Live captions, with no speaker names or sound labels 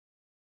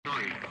3,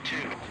 2,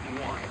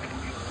 1.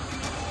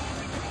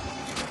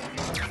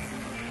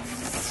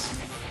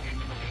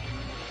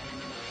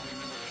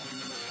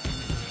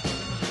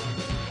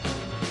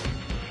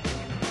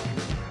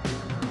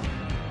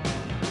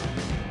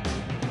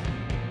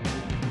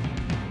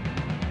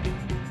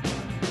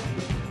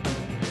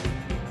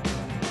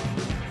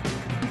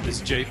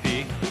 This is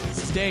JP.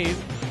 This is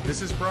Dave.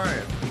 This is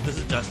Brian. This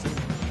is Justin.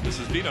 This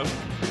is Vito.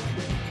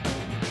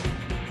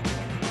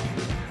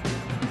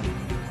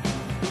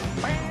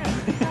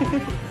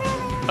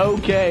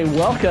 Okay,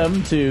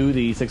 welcome to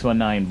the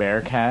 619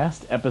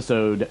 Bearcast,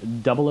 episode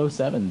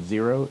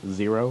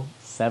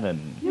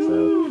 007007.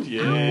 So, Yay.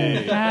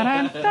 Yay,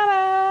 and there's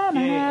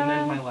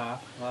my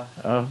laugh.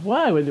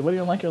 why? What do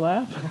you like your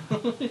laugh?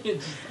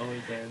 It's just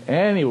always there.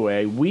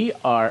 Anyway, we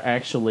are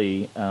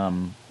actually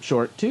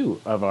short two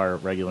of our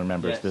regular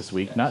members this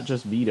week. Yes. Not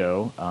just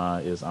Vito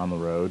is on the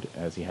road,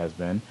 as he has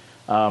been,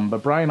 but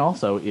Brian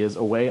also is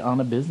away on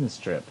a business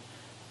trip.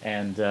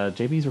 And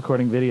JP's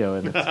recording video,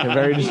 and it's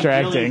very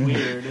distracting.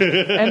 Really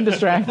weird. And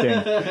distracting.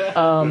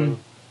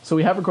 So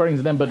we have recordings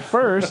of them, but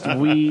first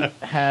we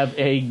have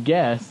a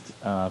guest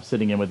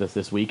sitting in with us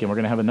this week, and we're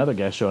going to have another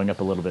guest showing up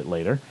a little bit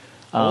later.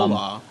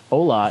 Hola.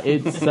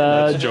 It's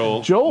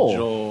Joel.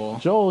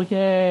 Joel,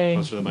 yay.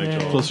 Closer to the mic, Yay.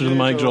 Joel. Closer to the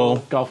mic, Joel.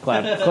 Golf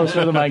clap.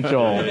 Closer to the mic,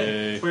 Joel.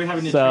 Yay. We're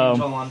having to So-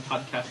 train Joel on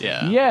podcast.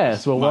 Yeah.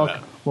 Yes, My well,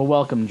 bad.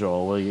 welcome,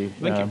 Joel.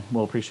 Thank you.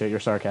 We'll appreciate your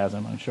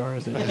sarcasm, I'm sure,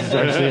 as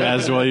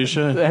As well you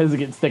should. it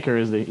gets thicker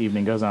as the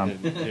evening goes on.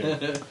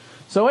 Yeah,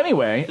 So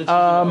anyway, That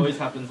always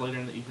happens later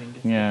in the evening.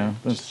 yeah,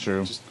 that's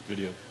true. just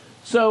video.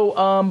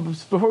 So,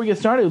 before we get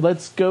started,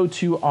 let's go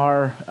to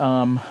our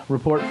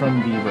report from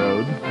the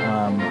road,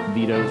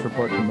 Vito's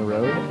report from the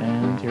road,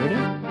 and here it is.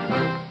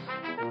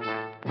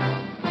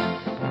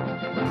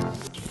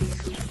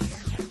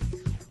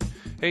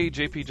 Hey,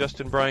 JP,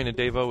 Justin, Brian, and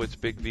Davo. It's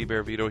Big V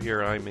Bear Vito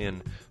here. I'm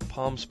in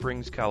Palm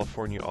Springs,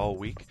 California all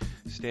week,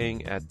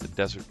 staying at the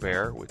Desert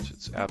Bear, which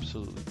is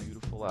absolutely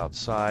beautiful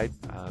outside.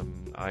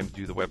 I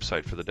do the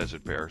website for the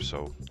Desert Bear,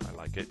 so I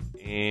like it.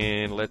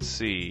 And let's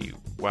see.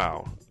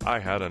 Wow, I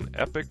had an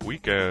epic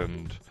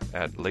weekend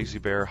at Lazy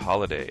Bear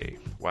Holiday.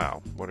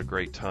 Wow, what a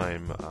great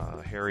time.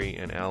 Harry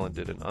and Alan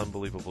did an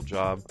unbelievable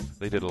job.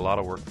 They did a lot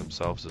of work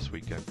themselves this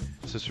weekend.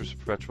 Sisters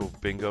Perpetual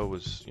Bingo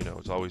was,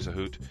 it's always a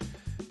hoot.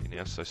 And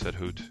yes, I said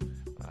hoot.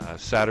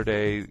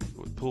 Saturday,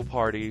 pool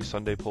party.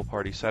 Sunday, pool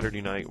party.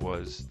 Saturday night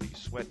was the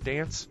sweat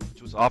dance,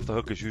 which was off the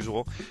hook as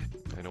usual.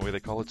 I know why they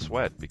call it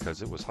sweat,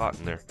 because it was hot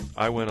in there.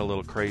 I went a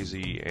little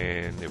crazy,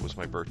 and it was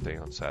my birthday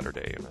on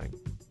Saturday, and I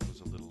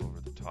was a little over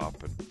the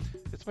top. And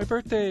it's my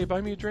birthday, buy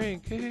me a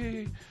drink,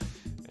 hey!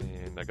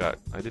 And I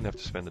didn't have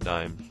to spend a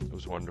dime. It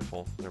was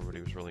wonderful.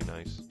 Everybody was really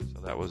nice. So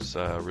that was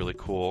really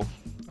cool.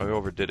 I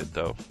overdid it,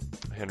 though.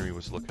 Henry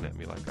was looking at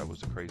me like I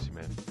was a crazy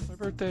man. It's my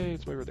birthday.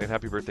 And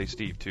happy birthday,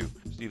 Steve, too.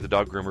 Steve the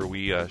dog groomer,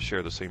 we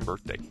share the same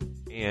birthday.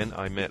 And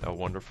I met a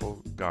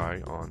wonderful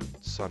guy on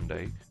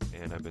Sunday,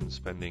 and I've been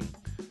spending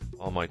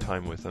all my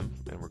time with him,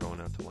 and we're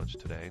going out to lunch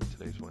today.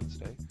 Today's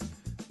Wednesday.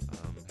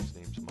 His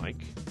name's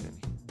Mike,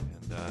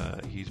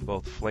 and he's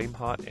both flame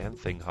hot and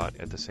thing hot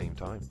at the same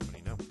time. What do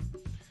you know?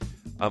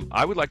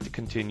 I would like to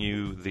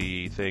continue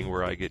the thing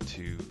where I get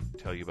to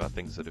tell you about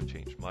things that have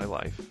changed my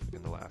life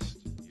in the last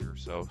year or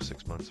so,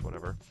 6 months,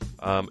 whatever.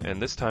 And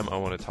this time I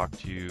want to talk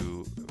to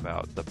you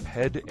about the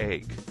PED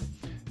egg.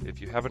 If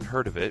you haven't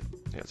heard of it,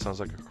 it sounds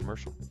like a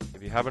commercial.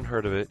 If you haven't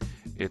heard of it,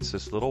 it's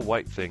this little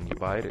white thing. You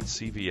buy it at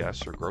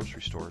CVS or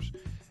grocery stores,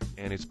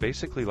 and it's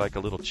basically like a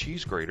little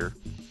cheese grater.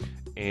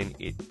 And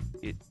you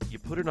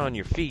put it on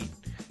your feet,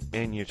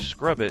 and you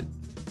scrub it,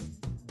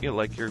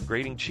 like you're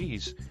grating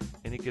cheese.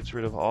 And it gets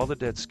rid of all the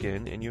dead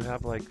skin, and you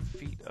have like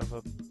feet of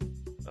a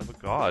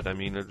god. I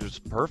mean, they're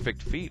just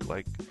perfect feet,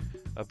 like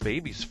a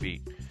baby's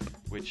feet,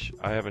 which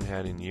I haven't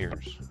had in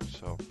years.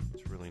 So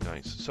it's really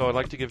nice. So I'd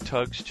like to give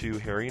tugs to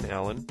Harry and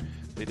Alan.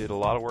 They did a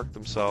lot of work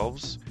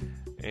themselves,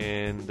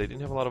 and they didn't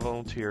have a lot of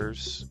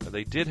volunteers.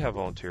 They did have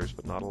volunteers,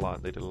 but not a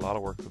lot. They did a lot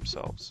of work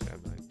themselves, and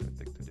I think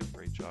they did a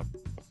great job.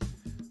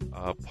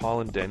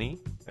 Paul and Denny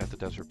at the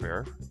Desert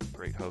Bear,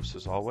 great hosts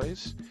as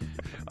always.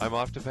 I'm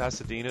off to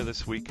Pasadena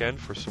this weekend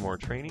for some more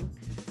training,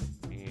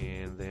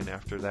 and then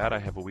after that I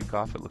have a week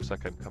off. It looks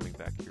like I'm coming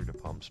back here to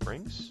Palm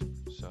Springs,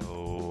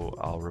 so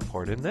I'll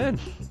report in then.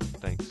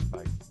 Thanks,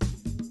 bye.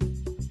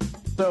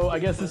 So I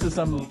guess this is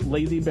some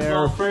Lazy Bear.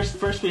 Well,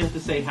 first we have to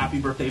say happy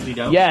birthday,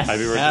 Vito. Yes.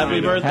 Happy birthday, Happy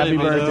Vito. birthday, Happy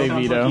Vito. birthday,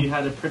 Sounds Vito. like you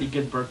had a pretty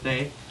good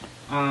birthday.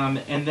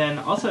 And then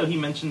also he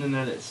mentioned in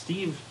there that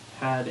Steve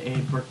had a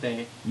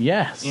birthday.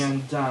 Yes.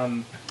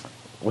 And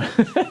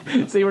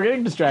See, we're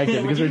getting distracted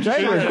because we're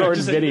trying to record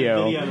Just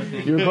video.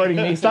 thing. You're recording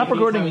me. Stop He's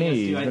recording having us me.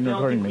 do. You've I been don't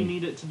recording think we me.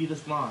 need it to be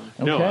this long.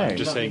 No, Okay. I'm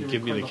just saying,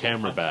 give me the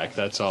camera back.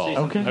 That's all. Say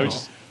Okay. I was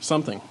just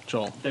something,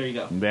 Joel. There you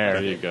go.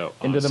 There you go.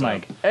 into the Awesome.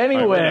 mic.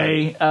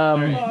 Anyway,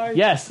 Alright.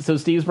 yes. So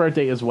Steve's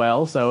birthday as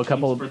well. So a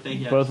couple, birthday,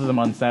 yes. both of them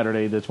on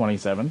Saturday the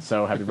 27th.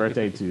 So happy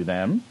birthday to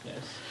them.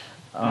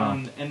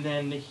 Yes. And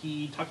then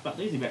he talked about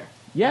Lazy Bear.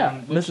 Yeah,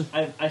 which this is,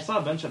 I saw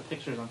a bunch of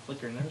pictures on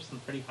Flickr, and there were some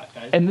pretty hot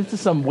guys. and this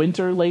is some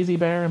winter Lazy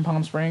Bear in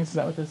Palm Springs. Is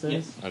that what this is?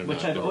 Yes, I don't know,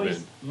 which I've I've never always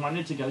been.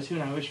 wanted to go to,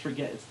 and I always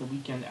forget it's the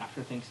weekend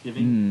after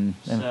Thanksgiving.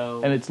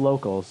 So And it's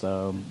local,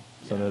 so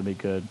that'd be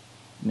good.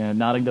 Yeah,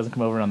 nodding doesn't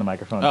come over on the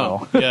microphone at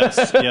Oh, all.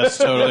 yes,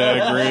 totally,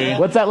 I agree.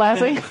 What's that,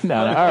 Lassie? No,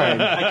 all right.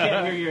 I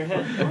can't hear your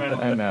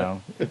head. I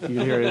know. If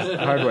you hear his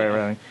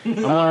hardware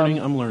running.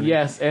 I'm learning.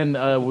 Yes, and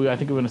I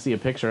think we're going to see a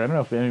picture. I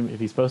don't know if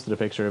he's posted a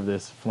picture of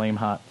this flame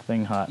hot,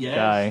 thing hot Yes,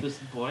 guy. this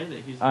boy that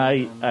he's.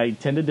 I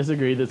tend to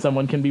disagree that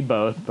someone can be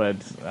both, but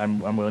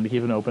I'm willing to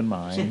keep an open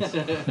mind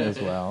as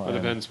well. Well, it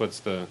depends what's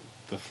the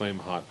flame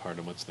hot part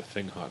and what's the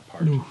thing hot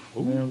part. Yeah,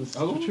 this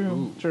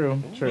is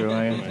true.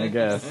 I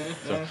guess.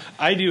 So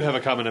I do have a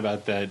comment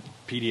about that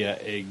pedia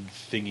egg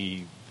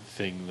thingy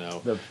thing,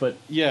 though. The foot.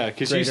 Yeah,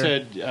 because you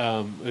grater.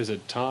 said, is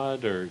it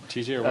Todd or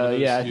TJ or one of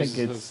those? Yeah, I think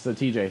uses it's the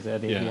TJ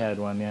said he had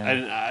one. Yeah.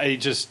 And I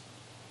just,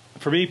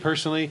 for me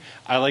personally,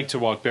 I like to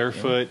walk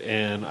barefoot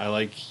and I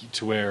like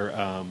to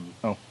wear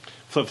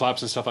flip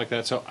flops and stuff like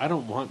that. So I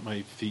don't want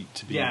my feet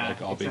to be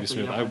like all baby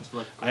smooth.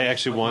 I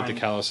actually want the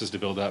calluses to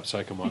build up so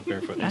I can walk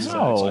barefoot instead.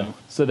 Oh,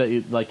 so that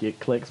it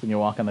clicks when you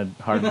walk on the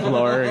hard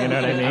floor. You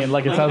know what I mean?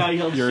 Like it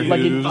sounds Your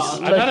like hooves.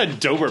 I'm not a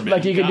Doberman.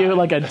 like you could do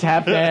like a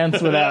tap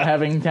dance without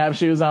having tap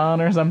shoes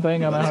on or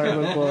something on the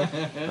hardwood floor.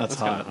 That's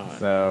hot.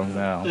 So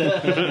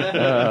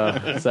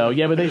no. So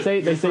yeah, but they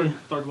say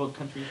third world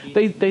country.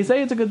 they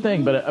say it's a good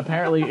thing, but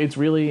apparently it's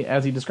really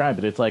as he described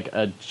it. It's like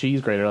a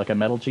cheese grater, like a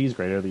metal cheese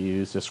grater that you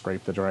use to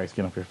scrape the dry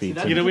skin off your feet.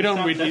 See, So You know, we don't-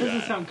 That we-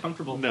 doesn't sound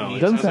comfortable. No, to me. it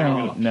doesn't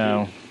sounds like sound a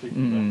no.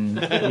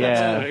 little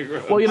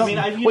Yeah. Well, you know, I mean,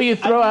 I've you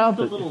used throw out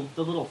the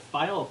little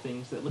file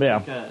things that look Yeah.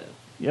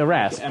 like a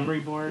rasp. an emery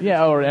board.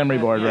 Yeah, or emery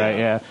board, right?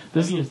 Yeah.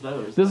 I've used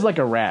those. This is like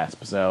a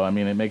rasp, so I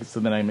mean, it makes so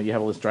then you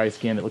have all this dry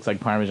skin. It looks like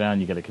Parmesan.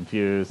 You get it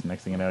confused.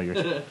 Next thing you know,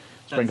 you're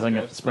sprinkling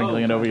gross.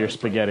 it over your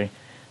spaghetti.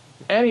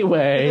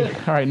 Anyway,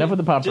 all right, enough with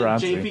the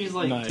paparazzi. JP's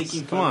like Nice.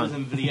 taking Come on. photos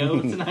and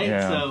video tonight,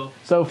 Yeah.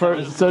 so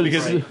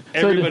because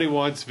everybody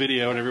wants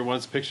video and everyone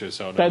wants pictures.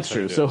 So that's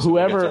true. So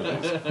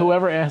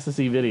whoever asked to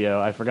see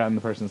video, I've forgotten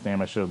the person's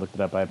name. I should have looked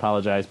it up. I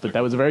apologize, but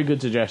that was a very good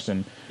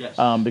suggestion. Yes.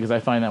 Because I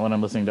find that when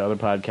I'm listening to other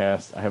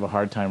podcasts, I have a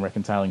hard time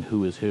reconciling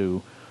who is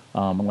who.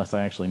 Unless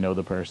I actually know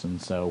the person,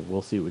 so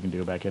we'll see what we can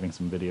do about getting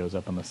some videos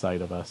up on the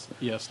site of us.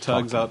 Yes,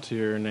 tugs out to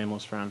your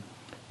nameless friend.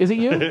 Is it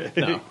you?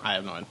 No, I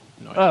have no idea.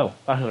 Oh,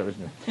 I thought it was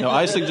you. No,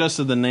 I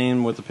suggested the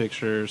name with the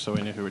picture so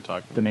we knew who we're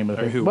talking. The name of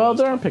the Or picture. who Well, was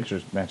there are talking.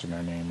 pictures matching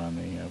our name on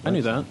the. I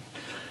knew that.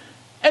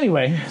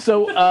 Anyway,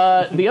 so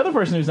the other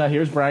person who's not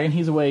here is Brian.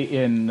 He's away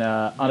in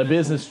on a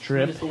business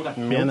trip.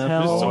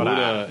 Minnesota.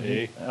 Soda,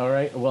 eh? All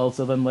right. Well,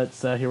 so then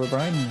let's hear what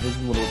Brian his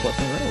little report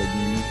from the road.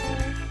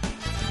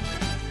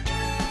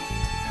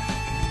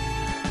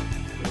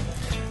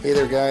 Hey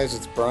there, guys,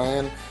 it's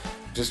Brian.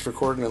 Just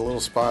recording a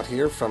little spot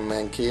here from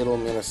Mankato,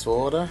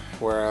 Minnesota,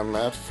 where I'm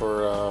at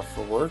for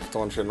work,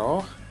 don't you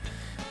know?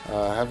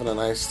 Having a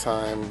nice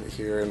time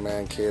here in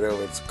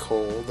Mankato. It's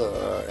cold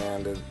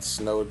and it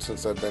snowed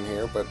since I've been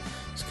here, but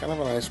it's kind of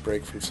a nice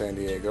break from San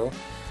Diego.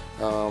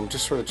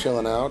 Just sort of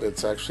chilling out.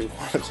 It's actually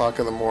 1 o'clock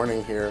in the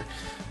morning here,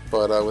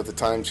 but with the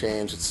time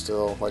change, it's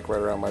still like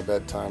right around my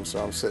bedtime, so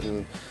I'm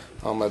sitting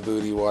on my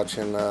booty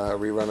watching a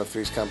rerun of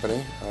Three's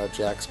Company.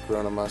 Jack's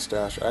grown a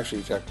mustache.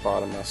 Actually, Jack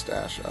bought a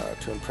mustache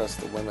to impress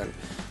the women.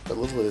 But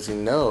little does he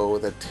know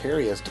that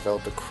Terry has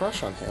developed a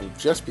crush on him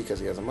just because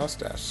he has a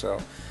mustache. So,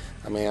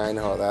 I mean, I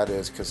know how that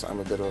is because I'm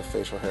a bit of a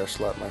facial hair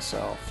slut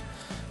myself.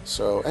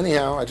 So,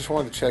 anyhow, I just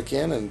wanted to check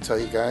in and tell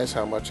you guys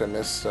how much I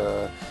miss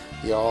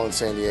y'all in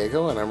San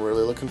Diego, and I'm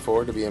really looking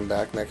forward to being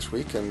back next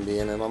week and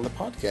being in on the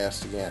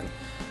podcast again.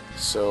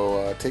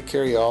 So, take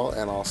care, y'all,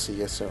 and I'll see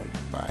you soon.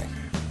 Bye.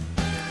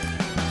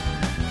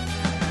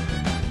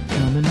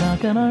 Come and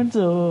knock on our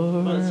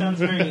door. Well, it sounds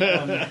very.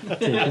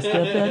 Take a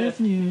step that is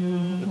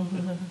new.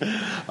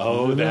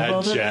 Oh,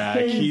 that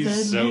Jack.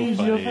 He's so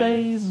Your funny.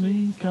 face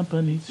means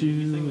company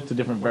too. It's a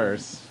different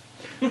verse.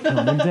 Come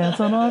and dance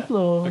on our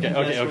floor. Okay.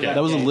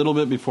 That was a little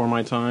bit before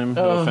my time.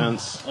 No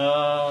offense.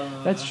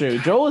 That's true.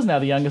 Joel is now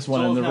the youngest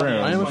one in the Joel's now the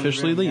room. I am One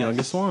officially the room, yes.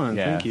 youngest one.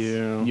 Yes. Thank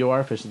you. You are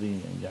officially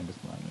the youngest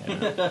one.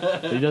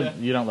 Yeah. So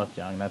you don't look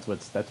young. That's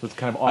what's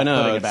kind of I know,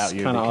 off-putting it's about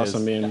you. kind of because-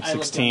 awesome being I look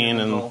 16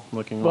 younger than and Joel.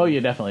 looking. Well, you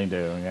definitely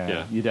do. Yeah,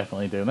 Yeah. you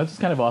definitely do. And that's what's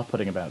kind of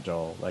off-putting about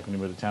Joel. Like when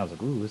you move to town, it's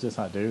like, ooh, who's this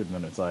hot dude? And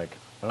then it's like,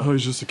 Oh,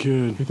 he's just a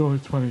kid. he's only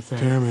 26.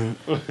 Damn it.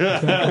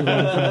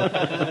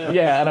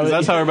 Yeah, and I was,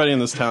 That's how everybody in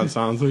this town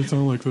sounds. They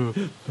sound like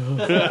the.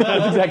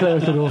 that's exactly how I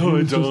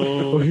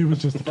said. he was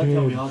just a That's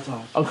how we all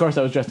talk. Of course,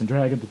 I was dressed in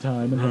drag at the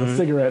time and had a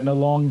cigarette in a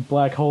long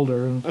black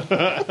holder, and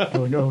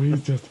going, "Oh,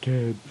 he's just a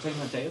kid." Talking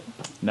about Dave?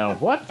 No,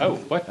 what? Oh,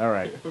 what? All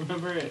right.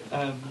 Remember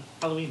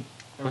Halloween?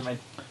 Never mind.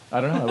 I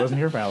don't know. I wasn't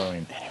here for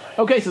Halloween.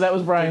 Okay, so that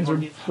was Brian's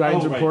report.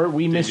 Right.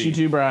 We missed you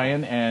too,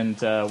 Brian, and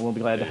we'll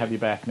be glad to have you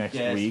back next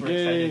week. We're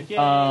excited.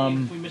 Yay,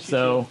 we miss you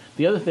So too.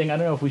 the other thing, I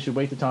don't know if we should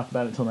wait to talk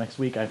about it until next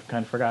week. I've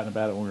kind of forgotten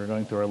about it when we were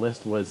going through our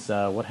list. Was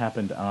what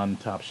happened on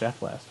Top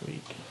Chef last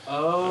week?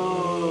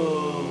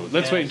 Oh,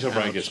 Let's wait until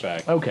Brian gets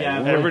back. Okay, Yeah,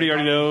 Everybody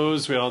already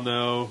knows. We all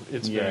know.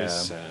 It's very Yeah.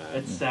 sad.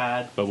 It's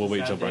sad. But we'll It's a wait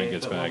sad till Brian day,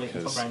 gets but we'll back, wait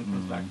until 'cause Brian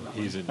comes back for that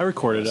He's one. in. I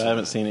recorded it. I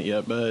haven't seen it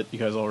yet, but you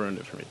guys all ruined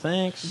it for me.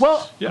 Thanks.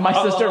 Well, Yeah. my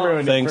sister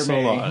ruined it Thanks for a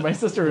me. lot. My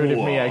sister ruined it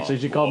for me, Whoa. actually.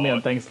 She called me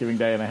on Thanksgiving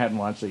Day, and I hadn't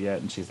watched it yet,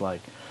 and she's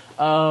like,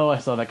 oh, I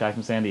saw that guy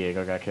from San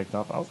Diego got kicked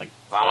off. I was like,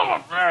 son of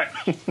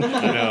a bitch.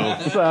 I know.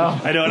 So,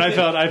 I know, and I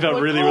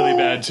felt really, really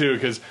bad too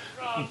because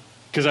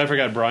I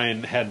forgot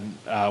Brian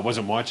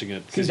wasn't watching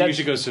it because he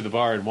usually goes to the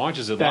bar and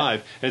watches it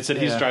live. And said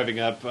he's driving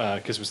up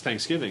because it was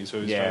Thanksgiving, so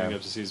he was driving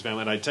up to see his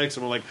family. And I text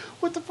him, I'm like,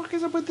 "What the fuck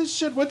is up with this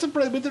shit? What's up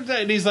with the?"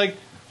 And he's like,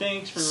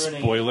 Thanks for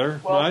ruining. "Spoiler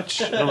much?"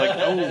 And I'm like,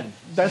 "Oh,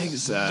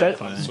 that's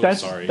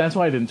sorry." That's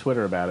why I didn't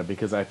Twitter about it,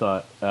 because I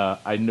thought,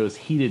 I noticed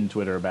he didn't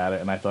Twitter about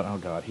it, and I thought, oh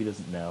God, he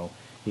doesn't know.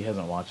 He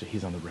hasn't watched it.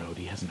 He's on the road.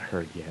 He hasn't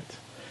heard yet.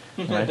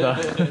 And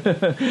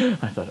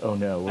I thought, oh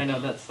no. I know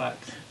that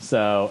sucks.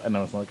 So, and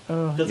I was like,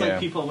 oh, That's yeah. like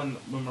people when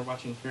we're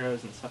watching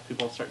Heroes and stuff.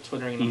 People start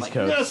twittering, and I'm East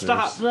like, no, Coasters.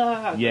 stop!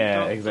 Blah. Yeah,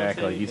 Don't say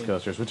exactly. anything. East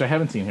Coasters, which I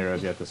haven't seen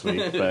Heroes yet this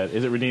week, but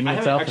is it redeeming I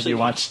haven't itself? actually Have you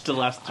watched the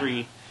last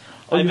 3.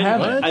 Oh, you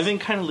haven't? I've been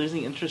kind of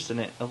losing interest in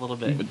it a little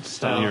bit.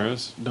 Stop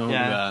Heroes. Don't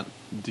Yeah. do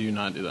that. Do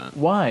not do that.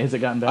 Why? Has it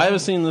gotten better? I haven't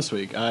seen this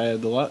week. Yeah,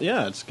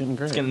 it's getting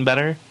great. It's getting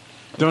better.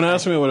 Don't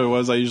ask me what it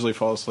was. I usually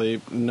fall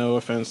asleep. No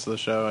offense to the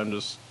show. I'm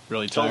just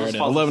really Joel tired. just At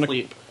falls 11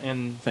 asleep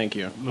in Thank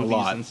you. movies a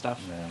lot. and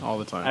stuff. Yeah. All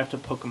the time. I have to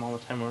poke him all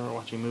the time when we're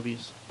watching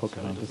movies.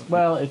 Pocahontas.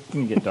 Well, it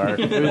can get dark.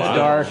 It's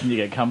dark, and you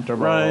get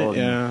comfortable. Right, and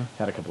yeah.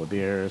 Had a couple of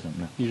beers.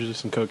 And, Usually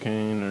some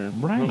cocaine or...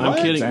 Right. I'm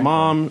kidding. Exactly.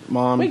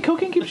 Mom. Wait,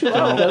 cocaine keeps you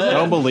up, doesn't it?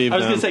 Don't believe I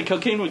was them. going to say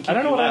cocaine would keep I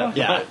don't know you what I up.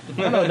 know. Yeah.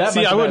 I don't know that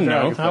See, much I wouldn't about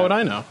know. drugs, How but would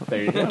I know?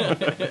 There you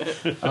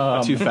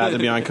go. Too fat to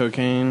be on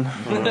cocaine.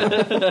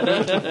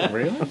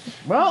 Really?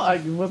 Well, I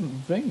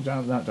wasn't thinking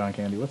not John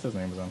Candy. What's his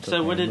name? Was on cocaine,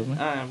 So what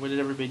wasn't did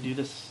everybody do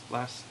this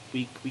last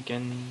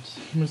weekend?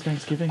 it? It was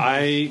Thanksgiving.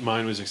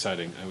 Mine was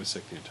exciting. I was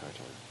sick the entire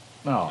time.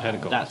 Oh, I had a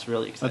cold. That's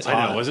really exciting.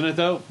 I know, wasn't it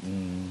though?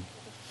 Mm.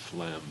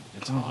 Phlegm.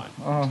 It's hot.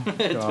 Oh God!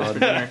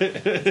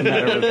 It's It's a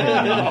matter of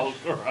opinion. Oh,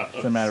 gross.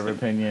 It's a matter of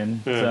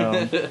opinion.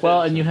 So,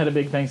 well, and you had a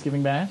big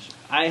Thanksgiving bash.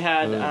 I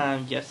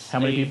had yes. How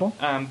many people?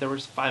 There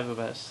was 5 of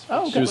us.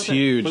 Oh, She was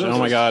huge. Well, Oh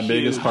my was God, huge.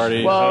 biggest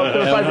party. Well, there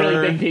were 5 ever.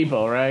 really big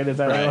people, right? Is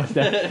that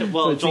right?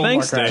 Well, Joel,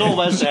 Thanks, Dave. Joel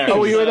was there.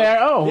 Oh, you were there.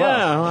 Oh, wow.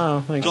 Yeah,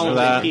 wow. Thanks Joel for was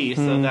that. AP,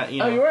 so that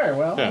Oh, you were.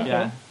 Well, Yeah.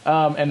 Yeah.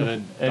 and And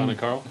then Don and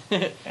Carl.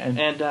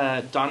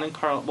 and Don and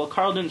Carl. Well,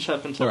 Carl didn't show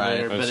up until Right,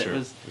 later, that's but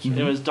true.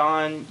 it was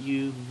Don,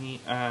 you,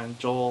 me,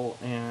 Joel,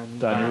 and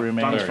Don, your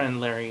roommate. Don's Larry.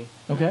 friend Larry.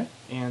 okay.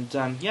 And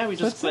yeah, we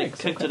So just that's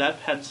 6, cooked okay. it up,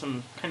 had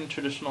some kind of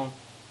traditional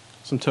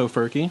Some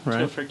tofurkey,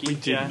 right? tofurkey. We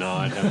did yeah.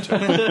 not have to.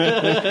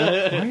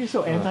 Why are you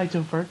so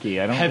anti-tofurkey?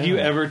 I don't. Have get you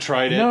it. ever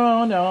tried it?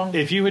 No.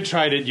 If you had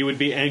tried it, you would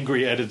be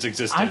angry at its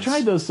existence. I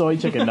tried those soy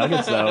chicken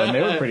nuggets though, and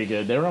they were pretty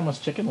good. They were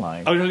almost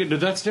chicken-like. Oh no,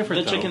 that's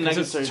different. The though, chicken 'cause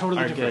nuggets it's are-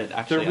 totally are different. good,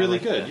 actually. They're I really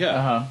like good. them.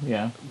 Yeah.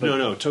 Yeah.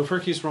 No,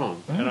 tofurkey's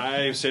wrong, and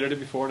I've stated it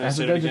before, and I As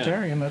a say it again.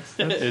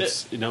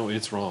 vegetarian,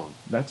 It's wrong.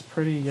 that's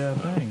pretty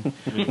thing.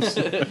 I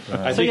So, think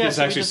yeah, it's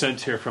so we actually just-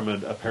 sent here from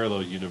a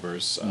parallel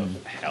universe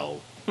of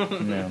hell.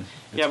 Yeah.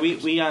 Yeah,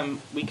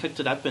 we cooked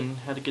it up and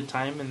had a good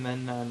time, and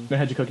then Now,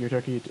 how'd you cook your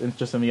turkey? It's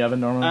just in the oven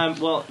normally.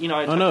 well,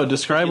 I Oh no,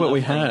 describe what we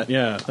had.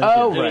 Yeah. Thank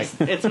Oh, you. right.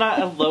 It's not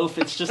a loaf.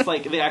 It's just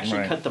like they actually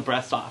Right. cut the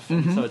breast off,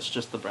 and so it's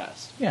just the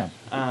breast. yeah.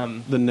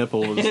 The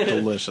nipple was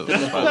delicious. by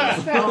the way. Oh.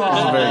 It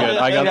was very good.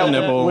 I got the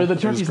nipple. Where the It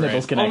was turkey's great.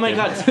 nipples connected. Oh my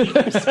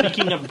god!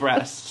 Speaking of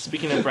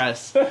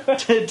breasts,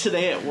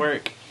 today at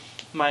work,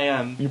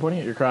 my You're pointing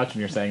at your crotch and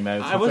you're saying that.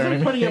 It's I wasn't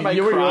concerning pointing me. at my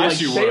you were crotch. like,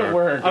 Yes, you stay were. at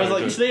work. I was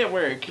like today at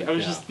work. I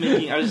was just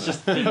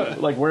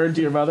thinking, like word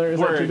to your mother. Is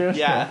that what you're word, doing?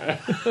 yeah.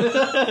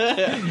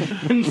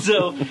 And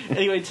so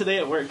anyway, today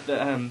at work,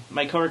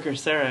 my coworker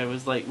Sarah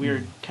was like, we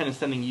were kind of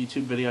sending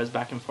YouTube videos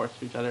back and forth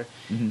to each other,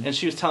 and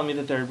she was telling me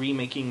that they're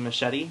remaking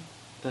Machete,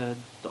 the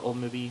old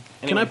movie.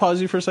 Can I pause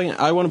you for a second?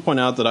 I want to point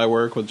out that I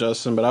work with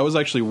Justin, but I was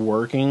actually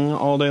working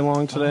all day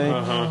long today,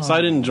 so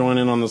I didn't join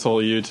in on this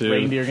whole YouTube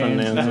Reindeer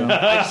games. bonanza.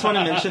 I just want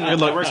to mention that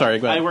Good luck. I work, Sorry,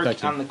 go ahead. I work Back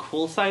to you. on the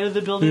cool side of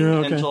the building, Yeah,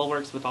 okay. and Joel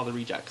works with all the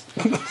rejects.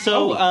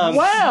 So,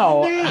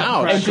 Wow.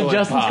 Ouch. And to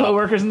Justin's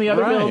coworkers in the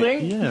other Right,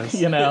 building. yes.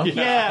 You know.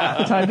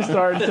 yeah. Time to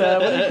start. What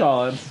do you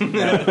call it?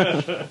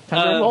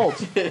 Time to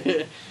revolt.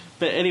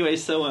 But anyway,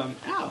 so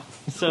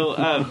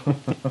so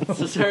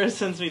Sarah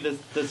sends me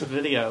this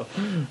video,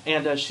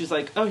 and she's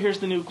like, "Oh, here's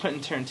the new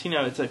Quentin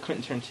Tarantino. It's a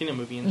Quentin Tarantino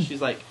movie." And she's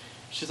like,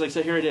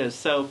 "So here it is."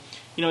 So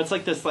it's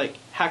like this like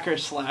hacker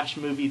 /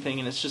 movie thing,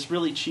 and it's just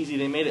really cheesy.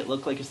 They made it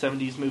look like a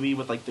 '70s movie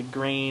with like the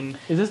grain.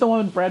 Is this the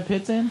one with Brad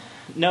Pitt's in?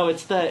 No,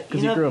 it's the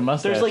 'Cause he grew a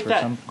mustache There's like for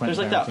that. some Quentin There's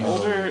like that Tarantino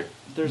older.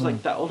 There's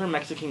like that older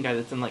Mexican guy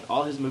that's in like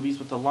all his movies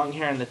with the long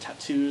hair and the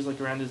tattoos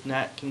like around his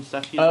neck and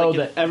stuff. He's like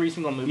in every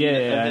single movie. Yeah,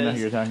 of I know his.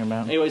 who you're talking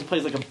about. He always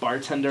plays like a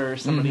bartender or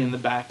somebody in the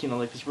back,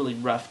 like this really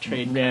rough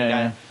trade kind of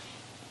guy.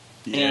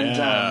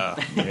 Yeah.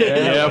 And,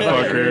 yeah,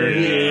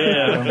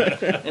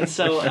 fucker. Yeah. And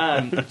so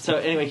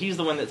anyway, he's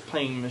the one that's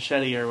playing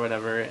Machete or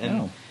whatever,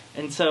 and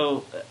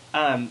so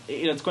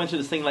it's going through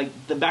this thing, like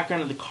the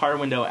background of the car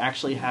window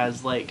actually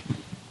has like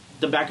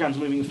the background's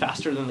moving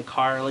faster than the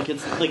car, like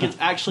it's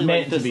actually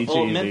like this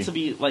meant to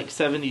be like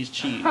 70s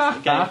cheese.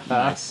 Okay?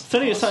 Nice. So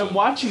anyway, so I'm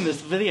watching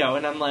this video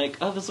and I'm like,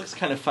 oh, this looks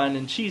kind of fun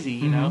and cheesy,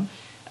 you know,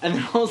 and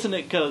then all of a sudden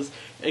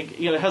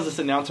it has this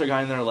announcer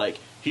guy in there like,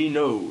 he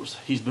knows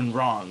he's been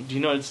wronged. You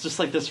know, it's just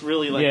like this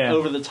really like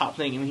over the top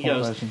thing. And he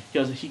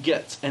goes, he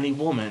gets any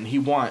woman he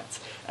wants.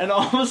 And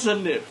all of a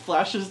sudden it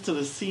flashes to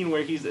the scene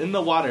where he's in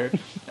the water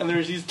and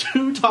there's these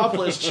two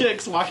topless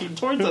chicks walking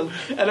towards him.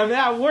 And I'm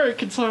at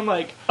work, and so I'm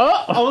like,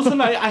 all of a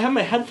sudden I have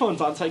my headphones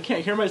on so I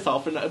can't hear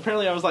myself. And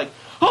apparently I was like,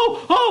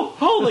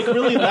 oh, like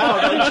really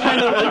loud, like trying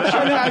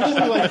to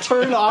actually like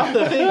turn off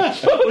the thing,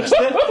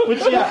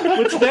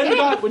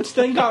 which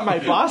then got my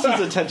boss's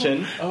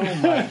attention. Oh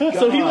my god!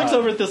 So he looks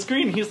over at the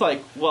screen, and he's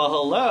like, "Well,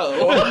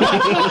 hello."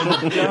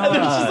 And there's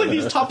just like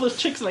these topless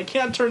chicks, and I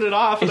can't turn it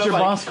off. Is and your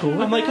boss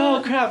cool? I'm like,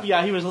 oh crap,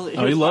 yeah, he was.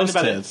 He loves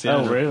tits. Yeah.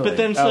 Oh really? But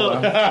then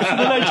so then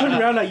I turn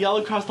around, I yell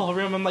across the whole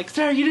room. I'm like,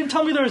 Sarah, you didn't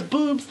tell me there was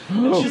boobs.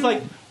 And she's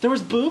like, there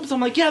was boobs?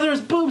 I'm like, yeah, there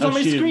was boobs on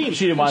my screen.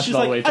 She didn't watch it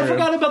all the way through. I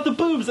forgot about the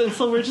boobs. And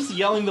so we're just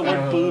yelling the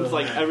word boobs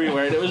like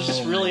everywhere. And it was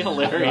just really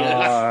hilarious.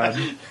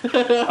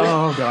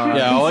 Oh, God.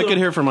 Yeah, all I could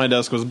hear from my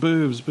desk was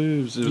boobs.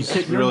 It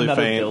was really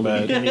faint,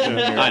 but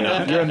I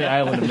know. You're on the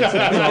island of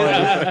mistakes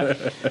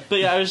already. But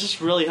yeah, I was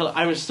just really,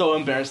 I was so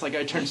embarrassed. Like,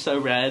 I turned so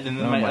red. And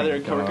then my other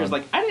coworker's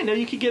like, I didn't know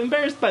you could get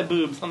embarrassed by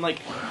boobs. I'm like,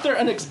 they're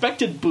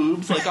unexpected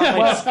boobs, like on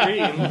my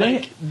screen.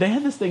 They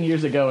had this thing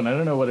years ago, and I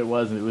don't know what it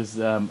was. It was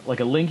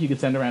like a link you could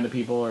send around to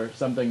people or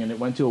something, and it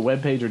went to a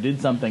web page or did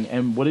something,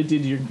 and what it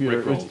did to your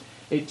computer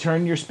it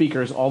turned your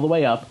speakers all the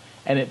way up,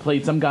 and it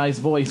played some guy's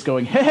voice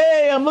going,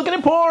 hey, I'm looking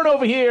at porn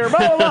over here,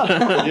 blah, blah, blah.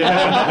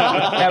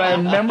 And I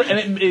remember,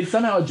 and it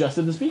somehow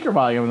adjusted the speaker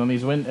volume on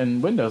these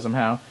Windows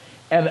somehow.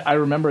 And I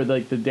remember,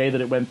 like, the day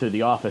that it went through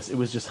the office, it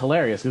was just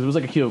hilarious, because it was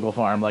like a cubicle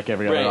farm, like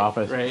every other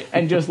office. Right.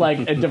 And just, like,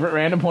 at different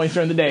random points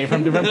during the day,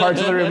 from different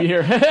parts of the room, you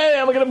hear, hey,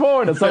 I'm looking at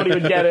porn, and somebody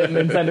would get it, and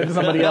then send it to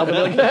somebody else, and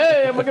be like,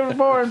 hey, I'm looking at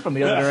porn, from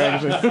the other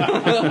direction.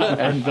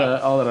 And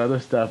all that other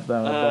stuff.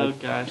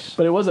 Gosh.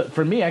 But it was,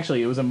 for me,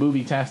 actually, it was a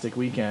movie-tastic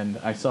weekend.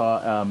 I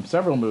saw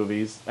several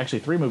movies,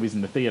 actually 3 movies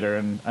in the theater,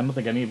 and I don't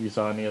think any of you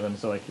saw any of them,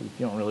 so you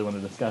don't really want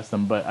to discuss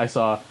them, but I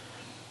saw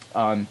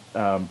on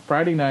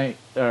Friday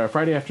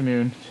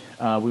afternoon,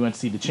 we went to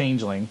see The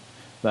Changeling,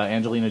 the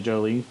Angelina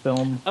Jolie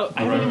film. Oh,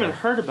 I haven't even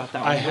heard about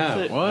that one. I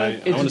have.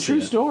 What? It's a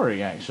true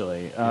story,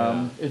 actually.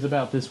 It's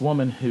about this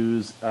woman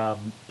whose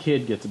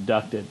kid gets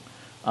abducted.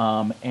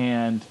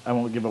 And I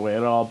won't give away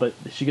at all, but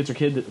she gets her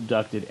kid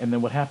abducted, and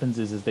then what happens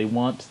is they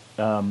want...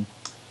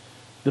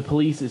 the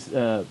police is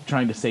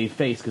trying to save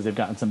face because they've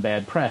gotten some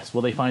bad press.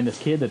 Well, they find this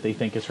kid that they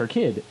think is her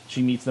kid.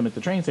 She meets them at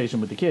the train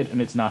station with the kid,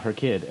 and it's not her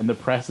kid. And the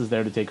press is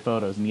there to take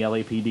photos, and the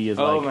LAPD is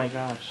oh my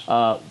gosh.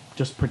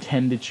 Just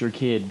pretend it's your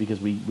kid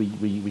because we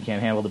can't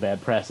handle the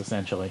bad press,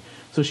 essentially.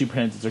 So she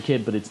pretends it's her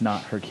kid, but it's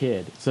not her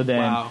kid. So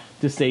then,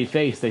 to save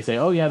face, they say,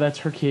 oh yeah, that's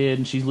her kid,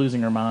 and she's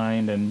losing her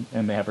mind, and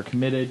they have her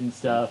committed and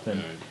stuff.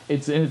 And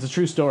it's a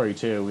true story,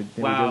 too. We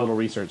did a little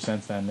research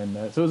since then.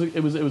 And so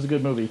it was a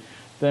good movie.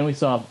 Then we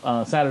saw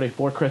Saturday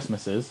 4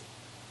 Christmases,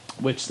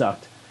 which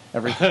sucked.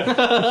 Every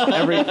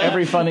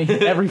funny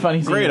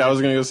scene. Great, I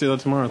was going to go see that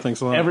tomorrow. Thanks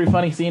a lot. Every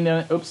funny scene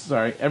in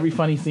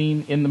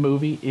the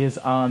movie is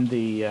on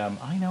the.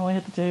 I know I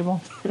hit the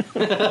table.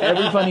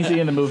 Every funny scene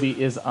in the movie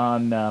is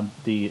on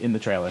in the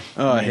trailer.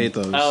 Oh, I hate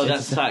those. Oh,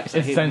 that sucks.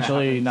 It's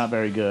essentially not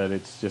very good.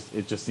 It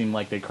just seemed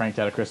like they cranked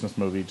out a Christmas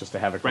movie just to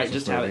have a Christmas movie. Right,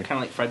 just to have it kind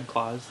of like Fred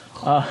Claus.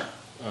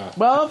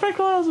 Well, Fred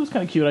Claus was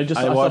kind of cute. I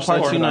watched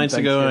it 2 nights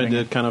ago. I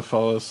did kind of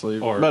fall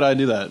asleep, but I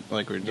do that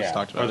like we just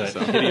talked about. Or that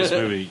hideous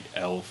movie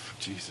Elf.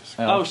 Jesus.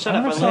 Oh, shut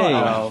up! I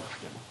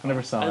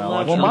never saw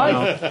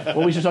Elf.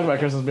 Well, we should talk about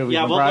Christmas movies.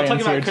 Yeah, we'll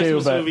talk about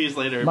Christmas movies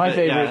later. My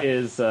favorite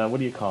is what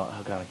do you call it?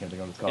 Oh God, I can't think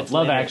of what it's called. It's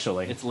Love later.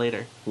 Actually. It's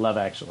later. Love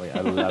Actually.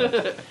 I love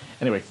it.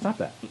 Anyway, stop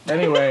that.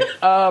 Anyway,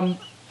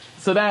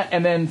 so that,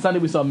 and then Sunday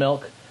we saw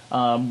Milk.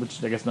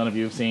 Which I guess none of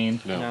you have seen.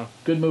 No.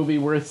 Good movie,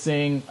 worth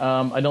seeing.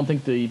 I don't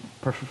think the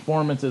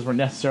performances were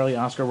necessarily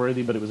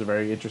Oscar-worthy, but it was a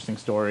very interesting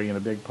story and a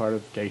big part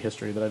of gay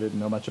history that I didn't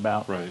know much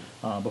about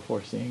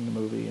before seeing the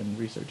movie and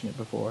researching it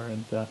before.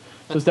 And so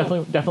it's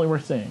definitely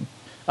worth seeing.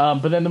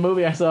 But then the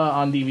movie I saw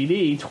on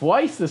DVD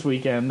twice this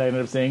weekend I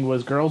ended up seeing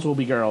was Girls Will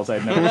Be Girls.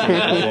 I've never seen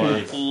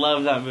it before.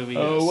 Love that movie.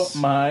 Oh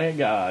my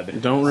God.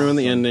 Don't ruin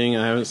the ending.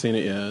 I haven't seen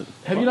it yet.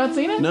 Have you not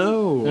seen it?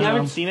 No. You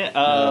haven't seen it?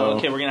 Oh,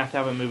 okay, we're going to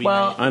have a movie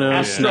night. I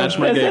know. Snatch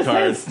my gay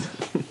card.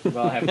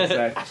 Well, I have to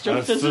say.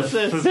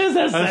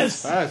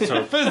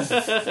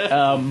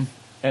 Astrophysicist.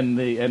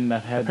 And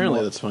I've had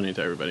apparently that's funny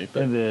to everybody.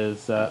 But. It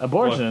is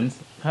abortions,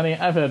 honey.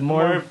 I've had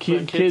more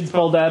kids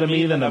pulled out of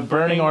me than a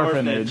burning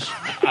orphanage.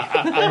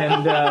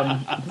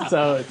 And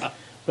so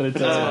for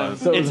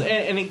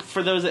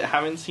those that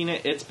haven't seen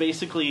it, it's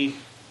basically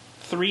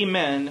 3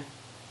 men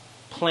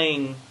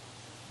playing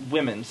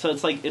women. So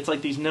it's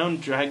like these known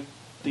drag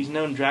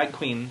known drag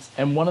queens,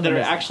 and one of them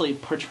that is are actually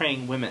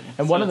portraying women.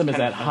 And one of them is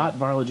that hot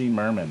Varla Jean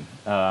Merman,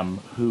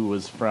 who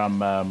was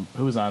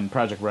on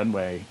Project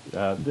Runway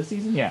this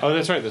season. Yeah. Oh,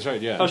 that's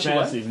right. Yeah. Oh, she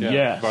was. Season.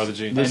 Yeah. Varla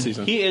Jean this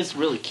season. He is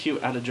really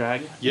cute out of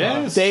drag.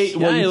 Yes. He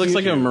looks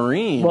like a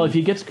Marine. Well, if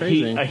he gets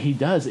crazy, he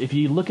does. If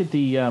you look at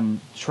the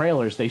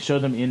trailers, they show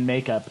them in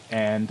makeup,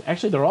 and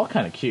actually they're all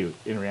kind of cute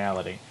in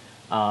reality.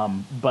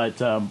 But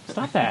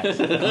stop that!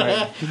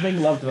 Right. He's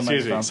making love to the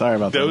microphone. Sorry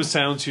about those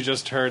sounds you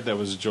just heard. That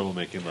was Joel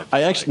making love.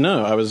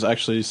 I was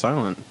actually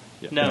silent.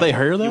 Yeah. No, Did they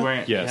heard that? You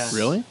weren't. Yes. Yeah.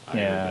 Really?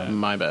 Yeah.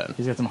 My bad.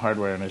 He's got some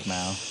hardware in his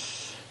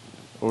mouth.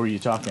 Or were you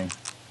talking?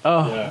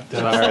 Oh,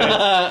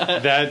 yeah.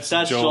 That's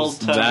Joel's.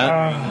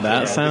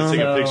 That sounds. Take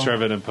a picture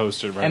of it and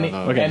post it right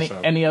on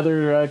the. Any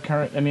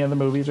other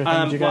movies or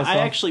things you guys saw? I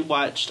actually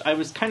watched. I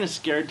was kind of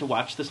scared to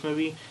watch this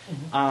movie,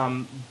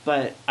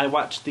 but I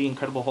watched The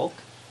Incredible Hulk.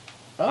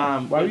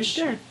 Why were you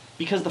scared?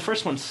 Because the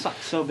first one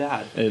sucked so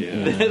bad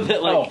Yeah.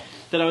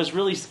 that I was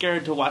really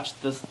scared to watch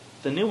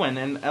the new one,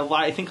 and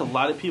I think a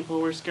lot of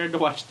people were scared to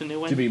watch the new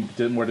one. To be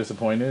more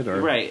disappointed,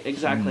 or right,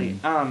 exactly.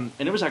 And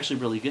it was actually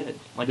really good.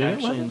 Like I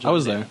actually enjoyed it. I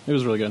was there. It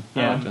was really good.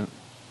 Yeah. I liked it.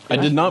 I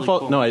did not really fall.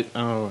 cool. No, I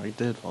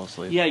did fall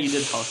asleep. Yeah, you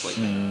did fall asleep.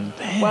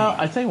 Well,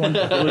 I'd say one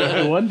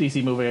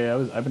DC movie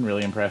I've been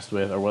really impressed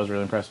with, or was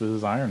really impressed with,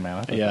 is Iron Man.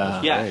 I thought that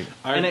was Yeah. great.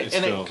 And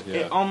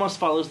it almost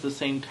follows the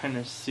same kind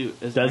of suit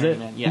as Does Iron it?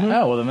 Man.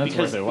 Yeah. Oh, well, then that's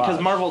worth a watch. Because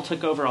Marvel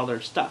took over all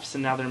their stuff, so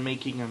now they're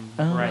making them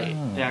right.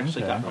 They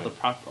actually got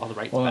all the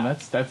rights. Well, then back.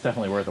 that's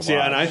definitely worth a watch.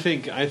 Yeah, and I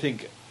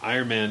think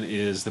Iron Man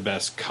is the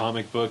best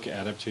comic book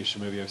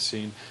adaptation movie I've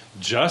seen.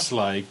 Just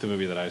like the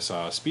movie that I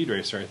saw, Speed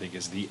Racer, I think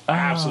is the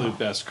absolute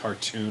best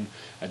cartoon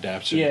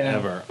adaptation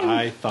ever.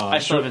 I thought. I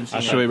still haven't seen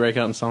it. Should we break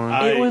out in song?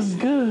 It was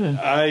good.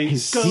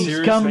 He's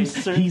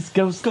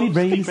Ghost Speed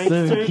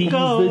Racer. He's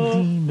the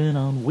demon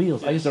on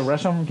wheels. I used to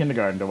rush home from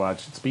kindergarten to watch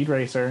Speed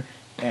Racer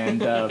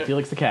and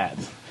Felix the Cat.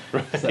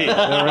 Right. So they were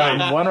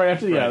one right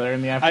after the other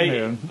in the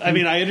afternoon. I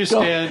mean, I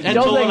understand. And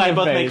Don't Joel make and I me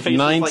both face. make faces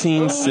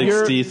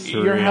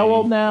 1963. You're how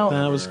old now?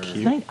 That was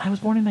cute. I was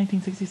born in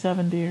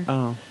 1967, dear.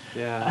 Oh,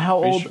 yeah.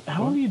 How old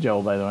are you,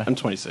 Joel? By the way, I'm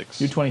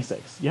 26. You're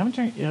 26. You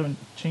haven't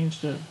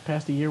changed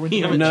past a year with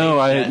you. No,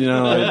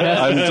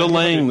 I'm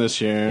delaying this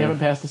year. You haven't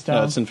passed the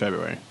stone. It's in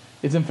February.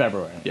 It's in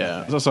February.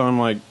 Yeah. Okay. So I'm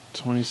like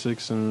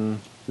 26 and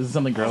This is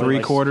something girly.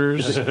 3/4.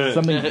 Is it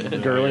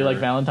something girly like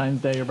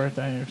Valentine's Day or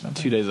birthday or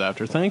something. 2 days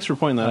after. Thanks for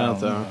pointing that out,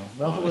 though. No.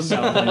 Well, if it was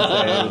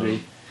Valentine's Day, it would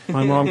be.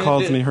 My mom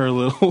calls me her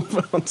little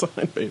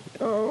Valentine baby.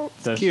 Oh,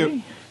 Does cute.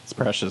 she? It's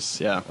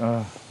precious. Yeah.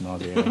 No,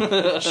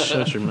 dear.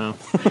 Shut your mouth.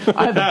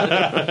 I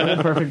have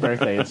a perfect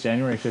birthday. It's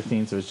January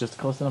 15th, so it's just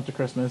close enough to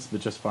Christmas,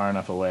 but just far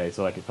enough away.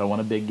 So, like, if I want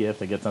a big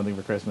gift, I get something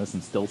for Christmas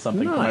and still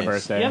something for my Nice.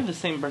 birthday. You have the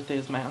same birthday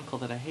as my uncle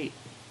that I hate.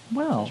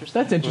 Well,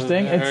 that's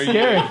interesting. It's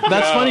scary.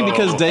 That's funny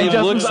because Dave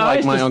Justin's looks like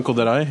eyes my just- uncle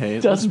that I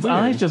hate. Justin's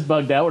eyes just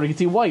bugged out where he can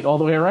see white all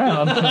the way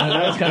around.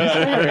 That's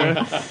kind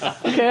of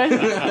scary. Okay.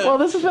 Well,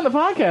 this has been the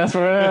podcast.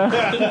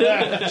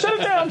 Shut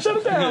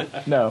it down.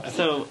 No.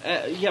 So,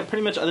 yeah,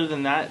 pretty much other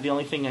than that, the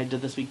only thing I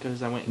did this week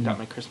was I went and got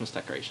my Christmas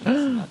decorations,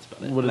 and that's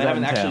about it. What does I that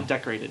haven't entail? actually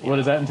decorated yet. What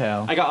does that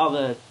entail? I got all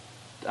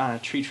the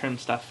tree trim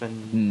stuff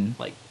and,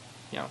 like,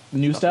 you know.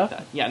 New stuff? Like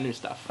that. Yeah, new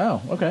stuff.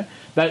 Oh, okay.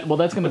 That's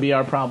going to be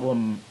our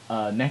problem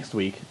next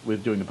week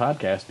with doing the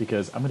podcast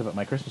because I'm going to put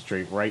my Christmas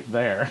tree right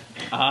there.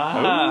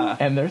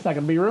 And there's not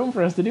going to be room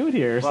for us to do it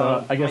here.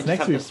 Well, so I guess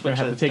next week we're going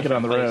to have to take it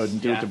on the road and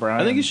do it to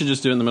Brian. I think you should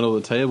just do it in the middle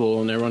of the table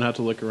and everyone have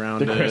to look around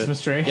The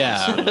Christmas tree?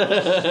 Yeah. The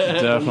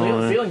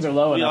Definitely. ceilings are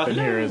low enough in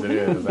here as it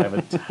is. I have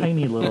a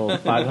tiny little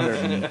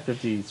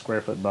 550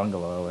 square foot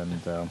bungalow,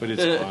 and But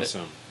it's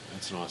awesome.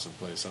 It's an awesome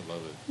place. I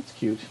love it. it's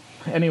cute.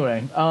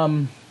 Anyway,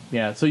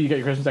 yeah. So you got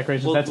your Christmas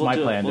decorations. That's my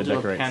plan to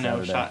decorate We'll do a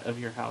pano Saturday. shot of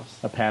your house.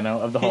 A pano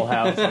of the whole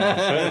house.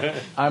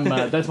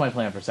 That's my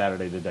plan for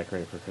Saturday to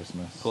decorate for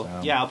Christmas. Cool.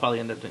 So. Yeah, I'll probably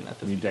end up doing that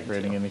this Are you weekend,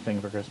 decorating too. anything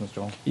for Christmas,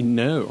 Joel?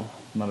 No.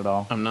 Not at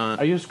all. I'm not.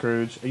 Are you a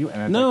Scrooge? Are you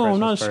an No, I'm anti-Christmas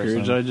not a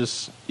person? Scrooge. I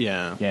just,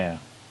 yeah. Yeah.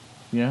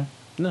 Yeah.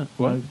 No.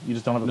 What? What? You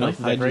just don't have a No, place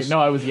to I decorate? just- No,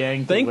 I was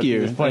yang. Thank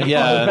you.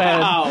 Yeah.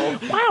 Wow.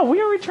 Wow, we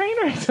are a train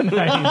wreck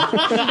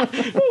tonight.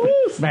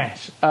 Woo-hoo,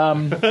 smash.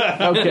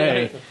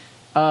 Okay.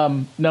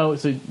 No,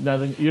 so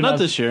nothing. You're Not not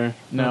this year.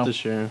 No. Not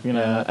this year. You're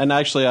not. Yeah. And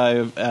actually,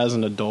 I've, as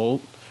an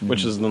adult,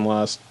 which is in the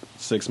last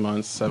 6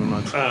 months, 7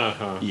 months.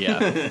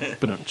 Yeah.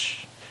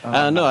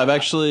 No, I've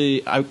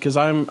actually, because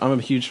I'm a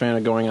huge fan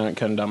of going out and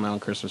cutting down my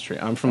own Christmas tree.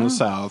 I'm from the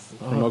South,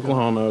 from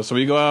Oklahoma, so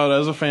we go out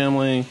as a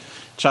family,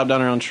 chop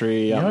down our own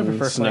tree. You out know, I in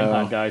prefer the flame snow.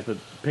 hot guys, but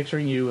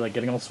picturing you like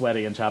getting all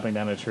sweaty and chopping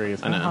down a tree is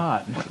kind of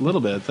hot. A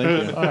little bit,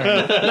 thank you. All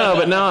right. No,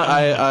 but now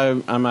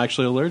I'm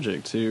actually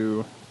allergic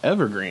to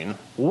evergreen.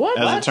 What?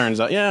 As it turns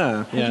out,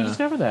 yeah. How did you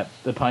discover that?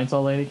 The Pine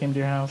Sol lady came to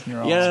your house and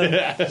you're all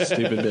Yeah,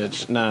 stupid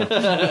bitch.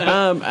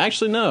 No,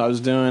 actually, no. I was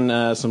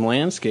doing some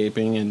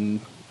landscaping, and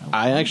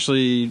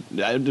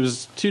it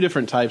was 2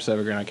 different types of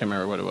evergreen. I can't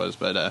remember what it was,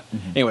 but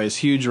anyways,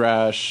 huge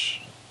rash,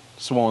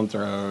 swollen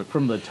throat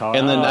from the tar.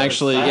 and then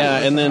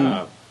and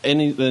then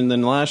and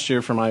then last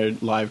year for my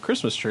live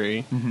Christmas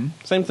tree,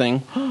 same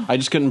thing. I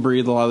just couldn't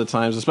breathe a lot of the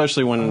times,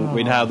 especially when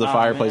we'd have the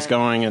fireplace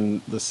going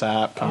and the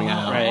sap coming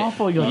out. Right.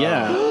 Awful. You're like,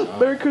 Yeah.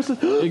 Merry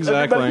Christmas.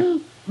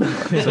 Exactly.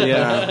 So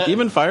yeah,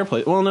 even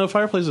fireplace. Well, no,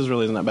 fireplaces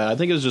really isn't that bad. I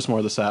think it was just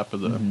more the sap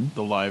of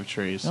the live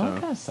tree. So Oh, that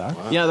kind of sucks.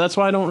 Wow. yeah, that's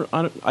why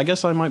I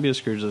guess I might be a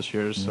Scrooge this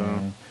year. So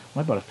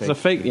What about a fake? it's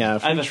a fake. Yeah,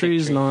 I have a fake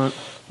tree's fake tree. not.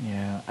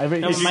 Yeah. No, If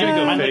you're mine, gonna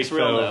go mine fake, looks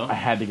real though, though. I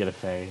had to get a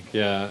fake.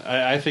 Yeah,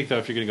 I think though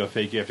if you're gonna go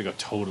fake, you have to go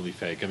totally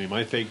fake. I mean,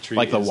 my fake tree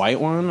Like the is white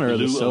one or the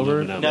blue silver?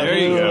 aluminum. No, There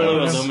you go.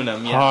 blue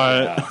aluminum.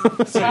 Yeah.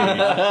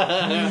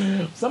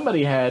 Hot.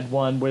 Somebody had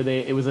one where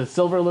it was a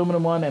silver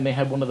aluminum one, and they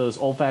had one of those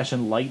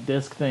old-fashioned light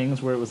disc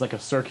things where it was like a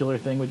circular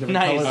thing with different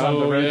Nice. colors on the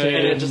Oh, yeah, rotated. yeah.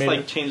 And it and just made like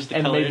it- changed the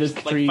and made colors, this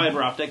like tree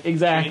fiber optic.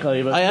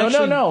 Exactly, but I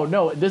actually-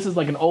 no. This is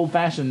like an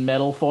old-fashioned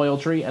metal foil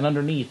tree, and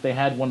underneath they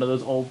had one of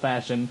those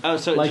old-fashioned Oh,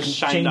 so it like just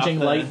shined off changing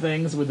the- light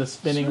things with a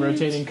spinning,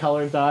 rotating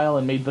color dial,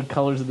 and made the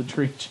colors of the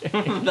tree change.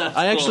 That's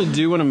I actually cool.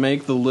 do want to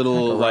make the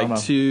little Heck, like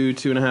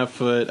 2.5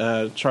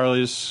 foot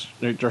Charlie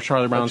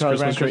Brown's Charlie Christmas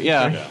Brown tree.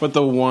 Yeah, tree? with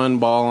the one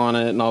ball on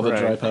it and all the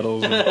dry Right.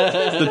 petals, and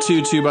the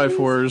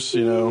 2x4s.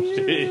 You know,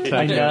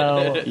 I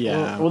know.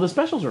 Yeah. Well, the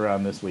specials are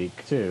on this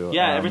week too.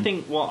 Yeah,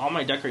 everything. Well, all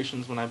my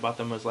decorations when I bought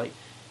them was like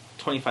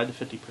 25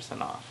 to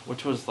 50% off,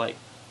 which was like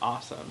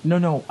awesome.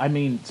 No. I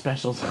mean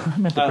specials. I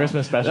meant the Oh.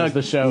 Christmas specials.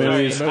 The show.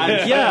 movies. Sorry.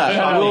 I'm-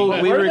 Yeah,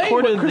 well, we Were they?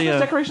 recorded Were Christmas the.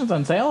 decorations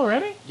on sale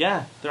already?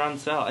 Yeah, they're on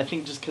sale. I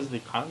think just because of the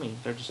economy,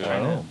 they're just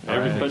trying Oh, to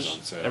everything's push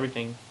on sale.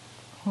 everything.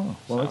 Oh,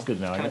 well, that's good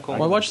to know. It's kinda cool.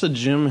 Well, I watched the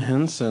Jim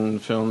Henson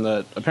film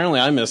that apparently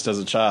I missed as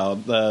a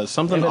child.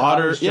 Something Emmett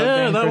Otter. Otter's Jug Yeah,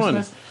 Band that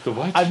Christmas. one. The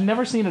what? I've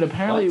never seen it.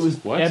 Apparently, What? it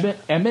was What?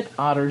 Emmett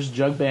Otter's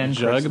Jug Band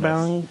Christmas.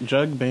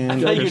 Jug band.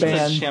 I thought you Jug were band.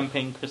 just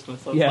champagne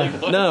Christmas. I was Yeah.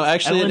 like, what? No,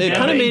 actually, Ellen it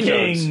kind of made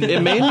King.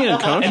 it made me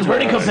uncomfortable. And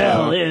Bernie Capel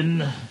So,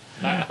 in.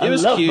 It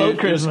was love cute. Boat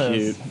It was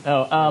Christmas. cute.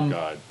 Oh,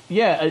 God.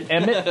 yeah,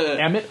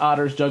 Emmett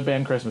Otter's Jug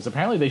Band Christmas.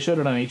 Apparently, they showed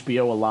it on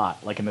HBO a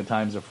lot, like in the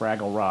times of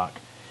Fraggle Rock.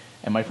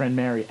 And my friend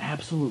Mary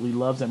absolutely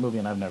loves that movie,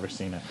 and I've never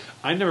seen it.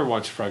 I never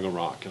watched Fraggle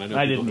Rock, and I know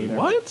I people didn't who either.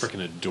 What?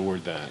 freaking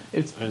adored that.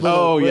 It's I-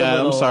 Oh We're yeah,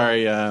 little- I'm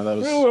sorry. Yeah, that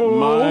was We're a little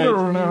my.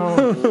 older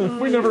now.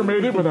 We never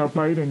made it without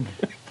fighting.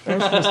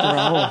 That's Mr.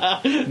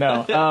 Owl.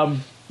 No,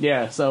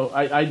 yeah. So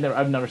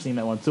I've never seen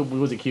that one. So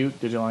was it cute?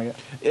 Did you like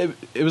it?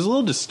 It was a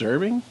little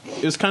disturbing.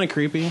 It was kind of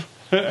creepy.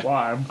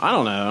 Why? I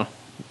don't know.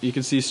 You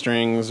could see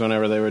strings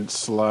whenever they would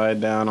slide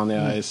down on the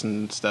ice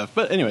and stuff.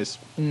 But anyways,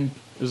 it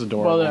was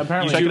adorable. Well,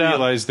 apparently- You check do it out.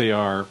 realize they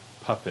are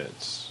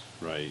puppets,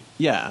 right?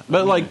 Yeah,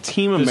 but like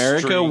Team The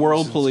America, strings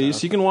World and Police,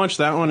 stuff. you can watch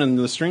that one and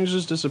the strings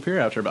just disappear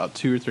after about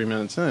 2 or 3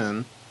 minutes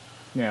in.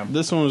 Yeah.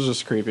 This one was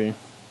just creepy.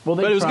 Well,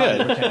 they but it was try good.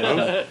 to pretend it's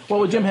not- well,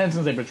 with Jim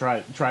Henson's, they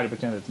try to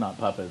pretend it's not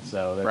puppets,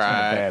 so that's kind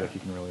Right. of bad if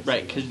you can really see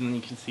Right, it. because then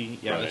you can see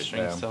the Right,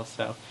 strings yeah. still.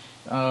 So,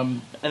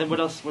 Um, and then what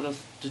else? What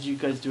else? Did you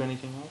guys do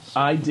anything else?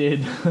 I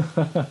did.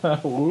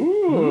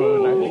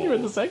 Ooh, I think you're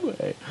in the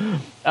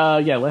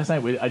segue. Yeah, last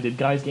night I did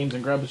Guys, Games,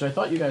 and Grubs, which I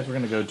thought you guys were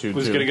going to go to.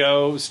 Was too. going to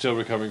go, still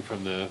recovering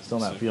from the... Still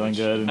not feeling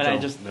good. And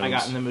Until, I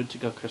got in the mood to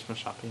go Christmas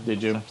shopping.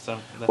 Did you? and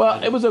stuff, so that's Well,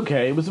 what it was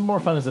okay. It was more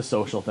fun as a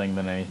social thing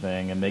than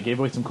anything, and they gave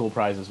away some cool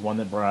prizes. One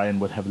that Brian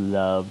would have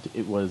loved.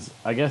 It was,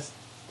 I guess,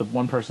 the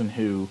one person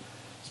who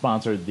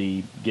sponsored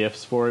the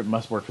gifts for it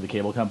must work for the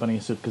cable company,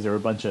 so because there were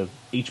a bunch of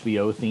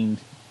HBO themed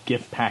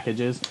gift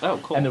packages. Oh,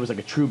 cool. And there was like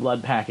a True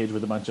Blood package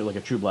with a bunch of like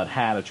a True Blood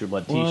hat, a True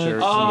Blood What? T-shirt,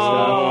 and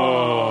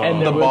Oh. stuff. And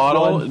The there was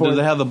bottle? one for- Did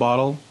they have the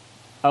bottle?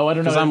 Oh, I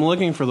don't know. Because I'm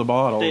looking for the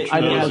bottle. They- I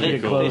didn't yeah, look they- at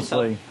it they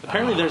closely. sell-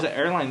 Apparently, there's an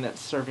airline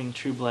that's serving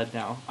True Blood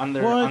now on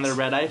their What?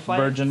 red eye flight.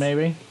 Virgin,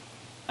 maybe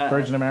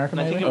Virgin America,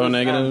 I think maybe? it was Oh,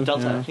 negative,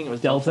 Delta. yeah. I think it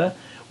was Delta.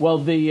 Well,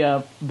 they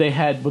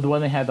had the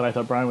one they had that I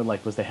thought Brian would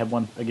like was they had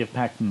a gift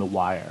pack from The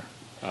Wire.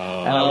 And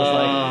I was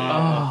like,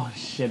 oh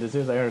shit! As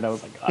soon as I heard it, I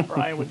was like, oh,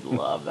 Brian would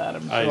love that.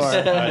 I'm sure.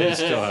 I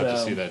still have to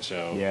So, see that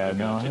show. Yeah, Okay.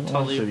 no, I haven't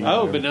Totally- watched it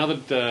Oh, either.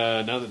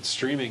 but now that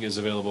streaming is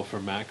available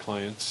for Mac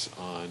clients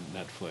on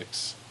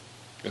Netflix,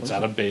 it's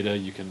out of beta.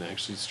 You can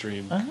actually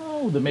stream.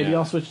 Oh, then maybe Yeah.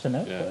 I'll switch to Yeah.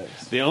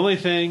 Netflix. The only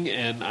thing,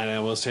 and I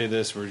will say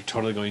this, we're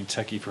totally going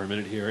techie for a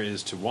minute here,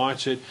 is to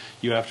watch it,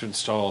 you have to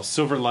install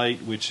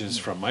Silverlight, which is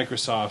from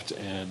Microsoft,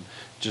 and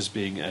just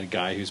being a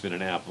guy who's been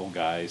an Apple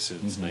guy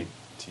since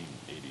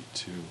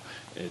 1982,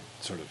 it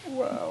sort of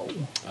Wow. it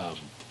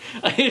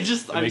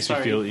I'm makes sorry.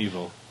 me feel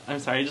evil. I'm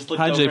sorry. I just looked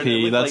Hi, over and it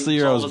JP. looked That's like the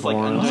year I Joel was was like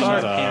born. undoing his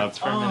Shut pants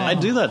up. for a minute. I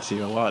do that to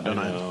you a lot, don't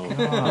I? know.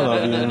 I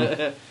love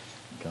you.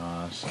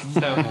 Gosh.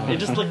 So it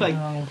just looked like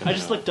I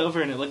just looked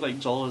over and it looked like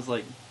Joel was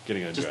like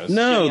Getting Just- undressed.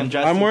 No, Getting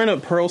undressed I'm and- wearing a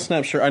pearl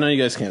snap shirt. I know you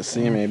guys can't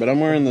see me, but I'm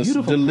wearing this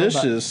Beautiful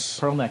delicious,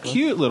 pearl necklace.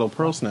 cute little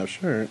pearl snap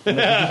shirt. But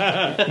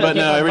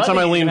no, every time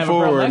I You can lean have a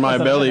pearl forward, my necklace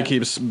on belly that.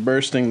 keeps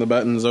bursting the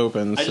buttons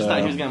open. I just so. thought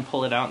he was gonna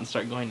pull it out and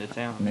start going to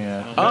town.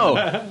 Yeah. So-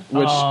 Oh,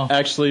 which Oh.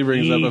 actually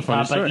brings up a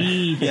funny Papa, story.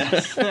 eat.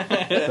 Yes.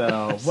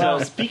 So, So well,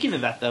 speaking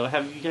of that though,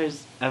 have you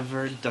guys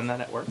ever done that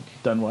at work?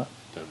 done what?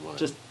 Done what?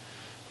 Just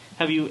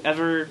have you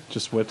ever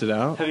Just whipped it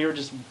out.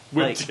 just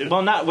Whipped like it.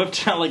 well not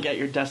whipped out like at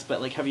your desk, but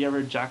like have you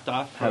ever jacked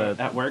off Had a-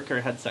 at work or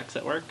had sex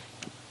at work?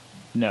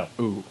 No.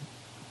 Ooh,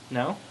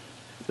 No?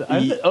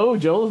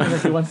 Joel doesn't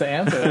think he wants to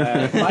answer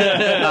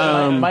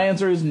that. My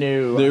answer is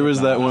no. There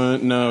was that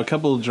one. No, a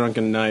couple of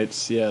drunken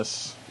nights.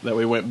 Yes, that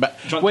we went back.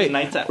 Drunken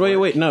nights at work.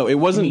 Wait. No, it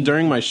wasn't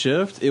during my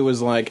shift. It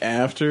was like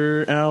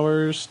after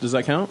hours. Does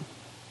that count?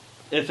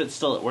 If it's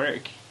still at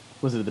work.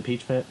 Was it the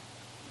Peach Pit?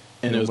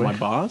 And it was my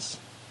boss.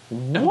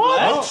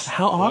 What?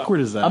 How awkward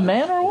is that? A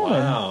man or a woman?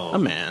 Wow. A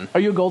man. Are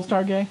you a Gold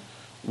Star gay?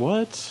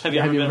 What? Have you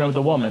ever been with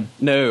a woman?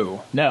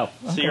 No. No.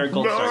 So you're a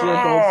Gold Star. So you're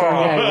a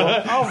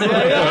Gold Star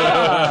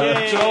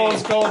gay. Yay.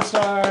 Joel's Gold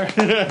Star. I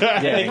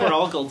think we're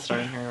all Gold Star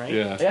in here, right?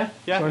 Yeah. Yeah.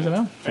 Yeah. As far as I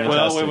know.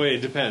 Well, wait.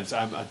 It depends.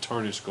 I'm a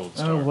tarnished Gold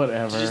Star. Oh,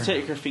 whatever. Did you just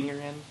take your finger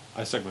in?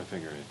 I stuck my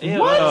finger in. Ew.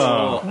 What?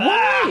 Oh.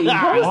 Why?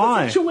 What was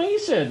Why? the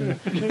situation?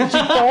 Did you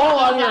fall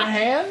on your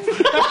hand?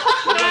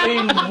 I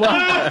mean,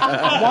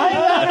 why did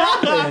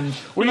that happen?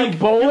 Were you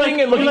bowling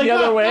and looking the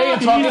other way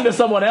and talking to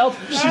someone else?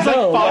 She's like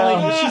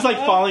falling. She's like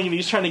falling, and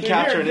he's trying to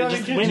catch her, and it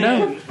just went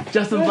in.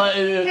 Justin's like,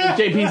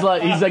 JP's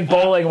like, he's like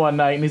bowling one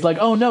night, and he's like,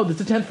 oh no, it's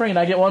a 10th frame,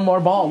 I get one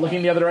more ball,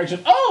 looking the other direction.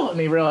 Oh! And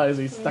he realized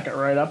he stuck it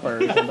right up her.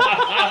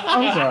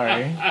 I'm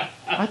sorry.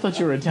 I thought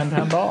you were a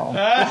 10-pound ball.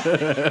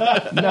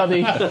 No,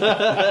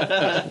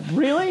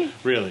 really?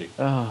 Really?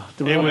 Oh,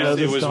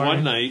 It was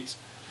one night.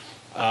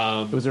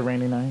 It was a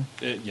rainy night.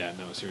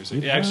 No,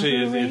 seriously.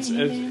 Actually,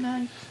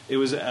 it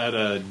was at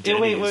a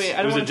Denny's. Wait. I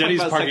It don't was a want to Denny's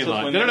talk about parking sex with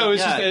lot. women. No.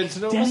 It's Yeah. just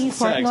it Denny's wasn't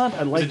parking sex.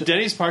 lot? It was a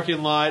Denny's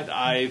parking lot.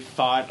 I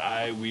thought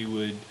we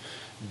would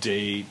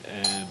date,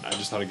 and I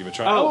just thought I'd give it a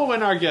try. Oh,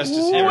 and our guest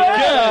is here.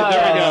 Wow. Good.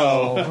 There we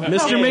go.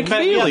 Mr. Okay, but we have to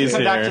McFeely's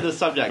come here. back to the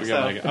subject. So.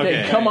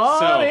 Okay, Come on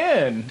so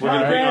in. We're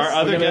going to bring our We're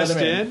other gonna guest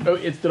let him in. Oh,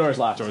 it's the door's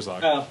locked. Door's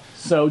locked. Oh.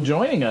 So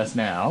joining us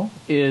now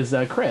is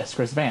Chris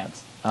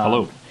Vance.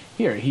 Hello.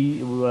 Here,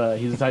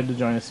 he's decided to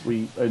join us.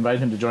 We invited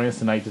him to join us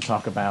tonight to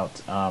talk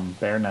about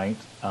Bear Night.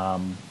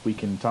 We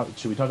can talk.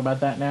 Should we talk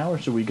about that now, or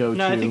should we go?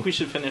 No, to... I think we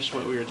should finish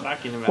what we were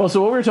talking about. Well,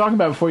 so what we were talking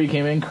about before you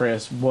came in,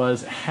 Chris,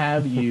 was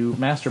have you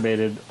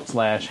masturbated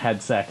 /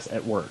 had sex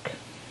at work?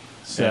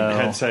 So And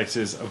had sex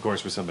is, of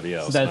course, with somebody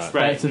else. That's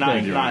right, the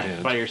not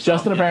thing. by yourself.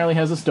 Justin apparently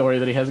has a story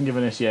that he hasn't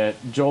given us yet.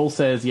 Joel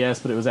says yes,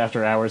 but it was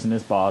after hours and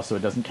his boss, so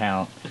it doesn't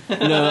count. No,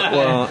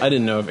 well, I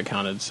didn't know if it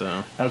counted,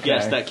 so. Okay.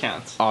 Yes, that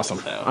counts. Awesome.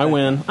 So. I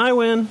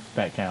win.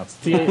 That counts.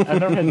 See, I've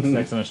never had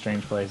sex in a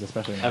strange place,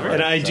 especially in Ever? work,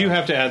 And I do so.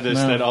 have to add this,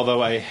 No. that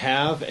although I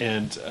have,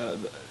 and a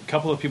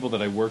couple of people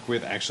that I work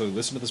with actually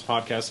listen to this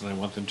podcast, and I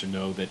want them to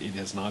know that it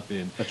has not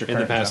been That's your in the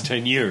current past job.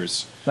 10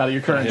 years. Not at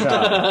your current My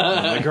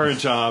job. current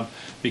job,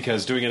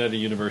 because doing it at a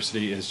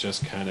university is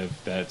just kind of,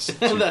 that's too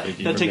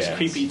freaky that for takes me.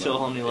 creepy to a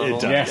whole new level.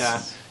 It does.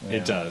 Yes. Yeah.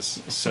 It does.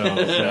 So,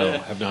 no,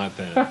 have not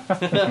been.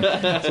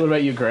 So what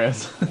about you,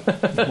 Chris?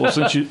 Well,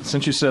 since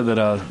you said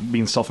that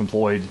being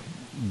self-employed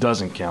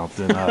doesn't count,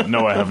 then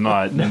no, I have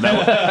not. And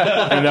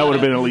that would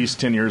have been at least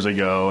 10 years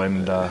ago.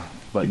 And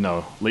but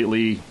no,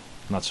 lately,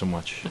 not so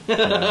much.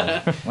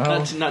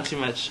 Not too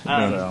much.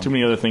 Too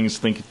many other things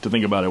to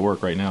think about at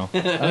work right now.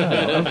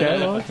 Okay,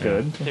 well, that's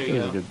good. There you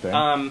That's go. a good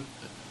thing.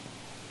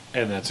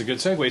 And that's a good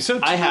segue. So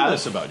I tell have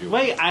us about you.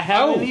 Wait, I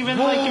haven't even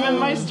given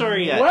my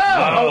story yet.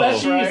 Wow!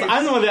 That's Jeez, right.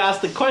 I'm the one that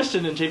asked the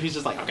question, and JP's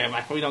just like, okay,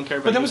 Mike, we don't care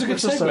about But that you. was a good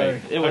so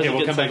sorry. segue. It was Okay, a we'll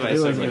good come back to segue. that It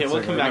was a segue. good Okay,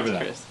 we'll come back to Remember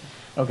that. Chris.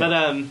 Okay. But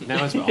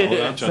Now it's all about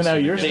Justin. So now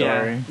your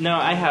again. story. no,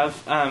 I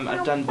have.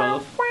 I've done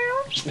both.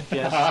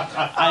 Yes,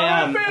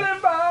 I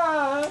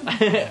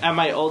at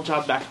my old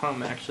job back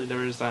home. Actually, there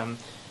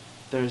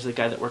was a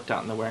guy that worked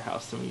out in the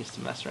warehouse, and we used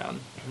to mess around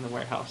in the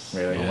warehouse.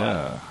 Really?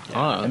 Yeah.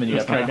 And then you It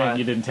got was kinda pregnant, hot.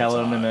 you didn't tell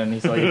him, and then he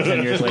saw you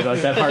 10 years later,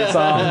 like that heart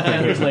song,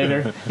 10 years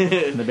later,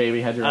 and the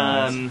baby had your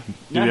eyes. Did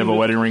he have a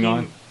wedding ring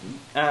on?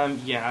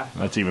 Yeah.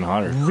 That's even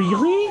hotter.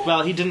 Really?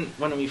 Well, he didn't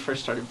when we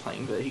first started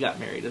playing, but he got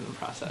married in the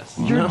process.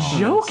 You're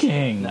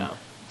joking. No.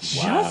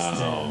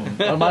 Justin.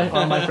 Well,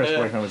 my first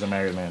boyfriend was a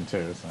married man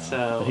too,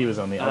 so but he was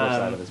on the other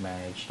side of his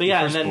marriage. But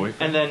yeah, First and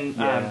boyfriend? then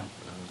Yeah.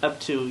 up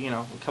to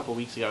a couple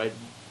weeks ago, I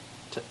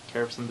took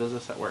care of some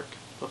business at work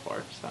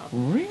before. So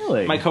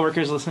Really? my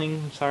coworkers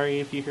listening, sorry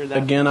if you heard that.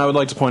 Again, I would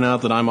like to point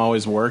out that I'm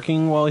always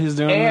working while he's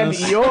doing and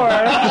this. you're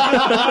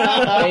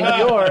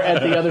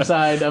at the other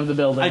side of the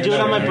building. I do it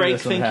on my You're break.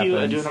 this when Thank you.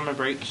 I happens. do it on my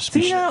break.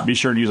 Be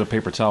sure to use a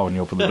paper towel when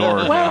you open the door.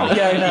 Well,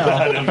 yeah,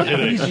 I know.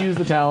 Please use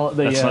the towel.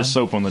 That's not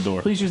soap on the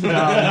door. Please use the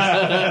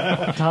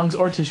tongs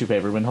or tissue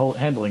paper when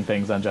handling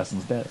things on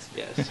Justin's desk.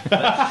 Yes.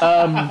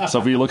 So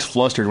if he looks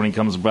flustered when he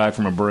comes back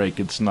from a break,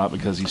 it's not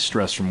because he's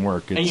stressed from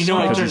work. It's And you know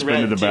I because turned he's been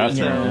to red the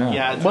too, bathroom. so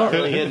yeah, it's Well, not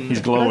really hidden.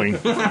 He's glowing.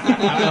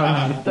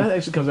 That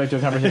actually comes back to a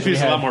conversation we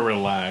He's a lot had. more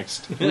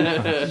relaxed.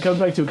 It comes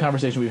back to a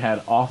conversation we've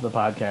had off the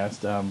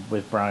podcast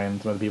with Brian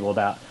and some other people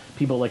about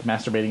people like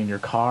masturbating in your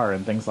car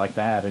and things like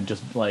that, and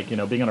just like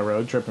being on a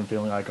road trip and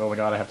feeling like, oh my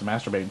god, I have to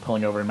masturbate, and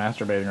pulling over and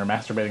masturbating, or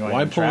masturbating while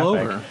Why in pull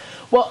traffic. over?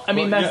 Well, I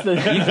mean that's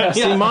the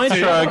See, my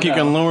truck, you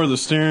can lower the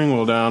steering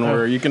wheel down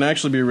where you can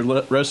actually be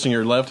resting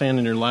your left hand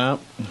in your lap,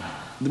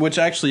 which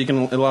actually it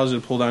allows you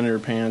to pull down your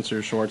pants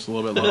or shorts a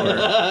little bit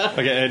lower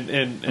Okay,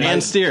 and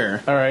and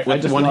steer. All right, I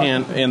with just one lost-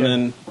 hand, and okay.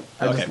 then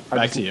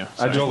Back to you.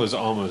 Joel is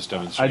almost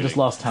demonstrating. I just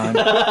lost time.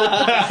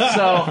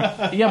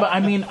 So yeah, but I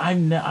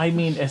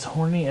mean, as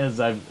horny as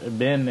I've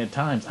been at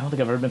times, I don't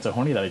think I've ever been so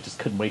horny that I just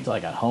couldn't wait till I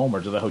got home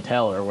or to the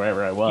hotel or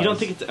wherever I was. You don't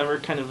think it's ever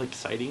kind of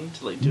exciting to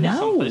do it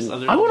someplace other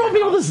than I want to be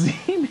able to house?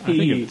 see me.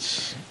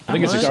 I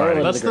think it's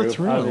exciting. That's the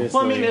thrill. Obviously.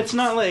 Well, I mean, it's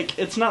not like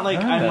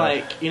I'm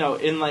like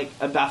in like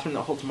a bathroom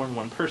that holds more than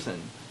one person.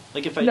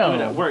 Like if I do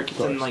it at work, it's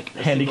in like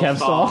a handicap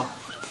single stall.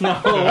 No.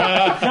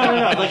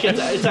 Like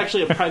it's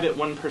actually a private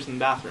one-person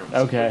bathroom.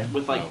 Okay.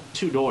 With like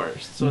 2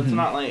 doors, so it's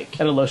not like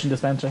At a lotion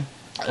dispenser.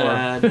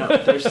 no.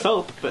 There's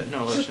soap, but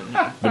no lotion.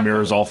 No. The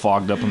mirror's all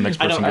fogged up, and the next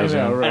person goes in.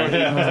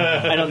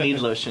 I don't need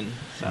lotion.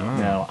 So.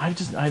 No,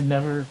 I've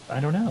never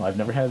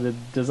had the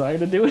desire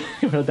to do it.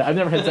 I've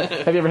never had.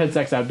 Have you ever had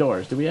sex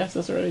outdoors? Did we ask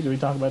this already? Did we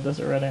talk about this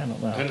already? I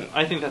don't know.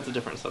 I think that's a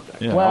different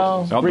subject. Yeah,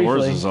 Well, outdoors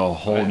briefly. is a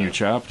whole new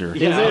chapter.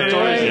 Yeah,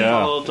 outdoors is Yeah.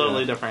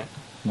 totally different.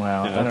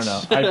 Well, I don't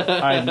know.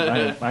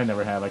 I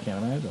never have. I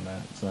can't imagine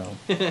that.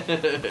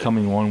 So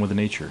Becoming one with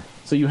nature.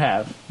 So you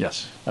have.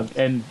 Yes.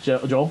 And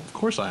Joel? Of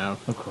course I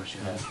have. Of course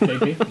you have.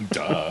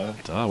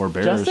 JP? Duh, we're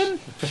bears. Justin?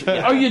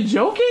 Are you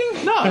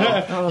joking?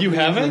 No. You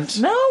haven't?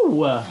 No.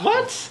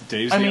 What?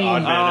 Dave's the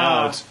odd man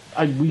out.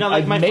 I've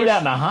my made first-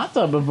 out in a hot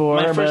tub before,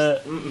 My but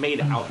first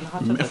made out in a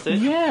hot tub. That's it.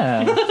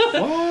 yeah.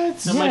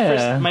 What? No,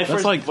 Yeah. my That's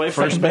first like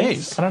boyfriend. first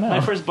base. I don't know. My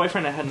first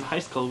boyfriend I had in high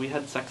school, we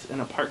had sex in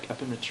a park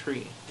up in a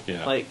tree.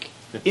 Yeah. Like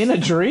In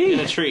a tree? in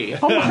a tree.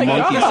 Oh my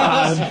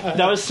god.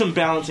 That was some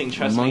balancing.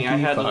 Trust me, I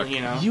Monkey had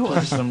fuck. You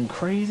are some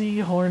crazy,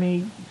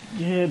 horny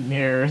kid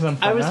here or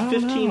something. I was don't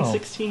 15, know.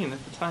 16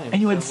 at the time.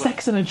 And you had so,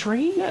 sex in a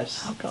tree?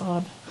 Yes. Oh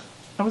god.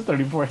 I was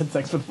 34, I had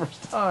sex for the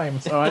first time,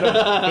 so I don't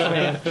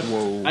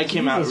understand. I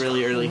came out Jesus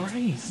really early.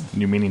 Christ.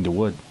 New meaning to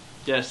wood.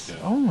 Yes.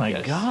 Oh my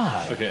Yes.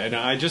 god. Okay, and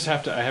I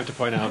have to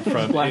point out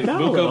from Blacked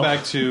out a we'll go little.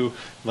 back to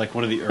like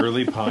one of the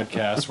early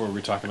podcasts where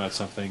we're talking about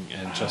something,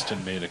 and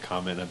Justin made a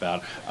comment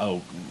about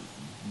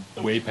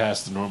way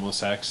past the normal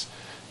sex.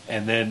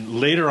 And then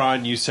later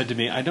on, you said to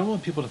me, "I don't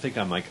want people to think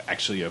I'm like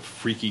actually a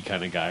freaky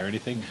kind of guy or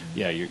anything."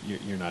 Yeah,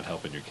 you're not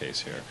helping your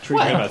case here.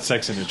 Talking about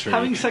sex in a tree.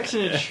 Having sex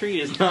in a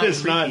tree is not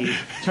It's not- freaky.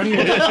 Turning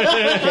your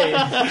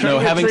No,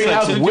 having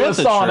treehouse sex into with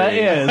a a sauna tree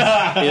is.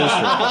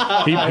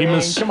 He, I he, mean,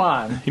 mis- come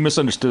on. he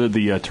misunderstood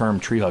the term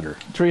tree hugger.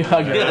 Tree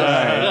hugger.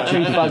 Right.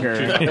 Tree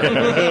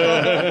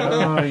fugger.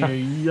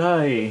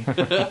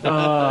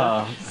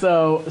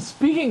 So,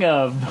 speaking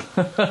of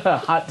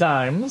hot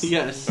times,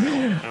 Yes.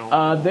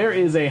 there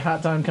is a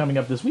hot time coming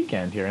up this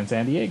weekend here in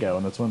San Diego,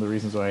 and that's one of the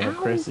reasons why I have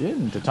Chris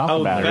in to talk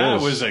about that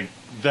it. was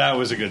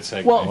a good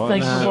segue. Well,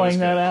 thanks for pointing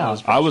that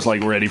out. I was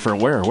like ready for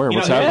where?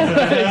 What's You know,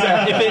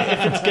 happening?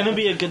 if it's going to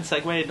be a good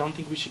segue, I don't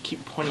think we should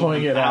keep pointing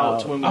Pointing them it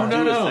out out. when we Oh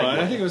do no, a segue.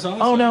 I think it was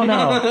awesome. Oh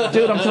no,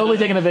 dude! I'm totally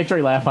taking a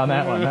victory lap on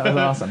that one. That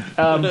was awesome.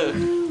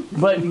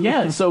 But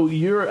yeah, so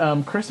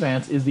you're Chris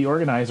Vance is the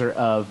organizer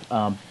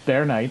of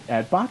Bear Night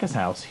at Bacchus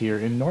House here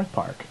in North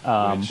Park.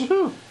 Which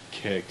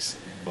kicks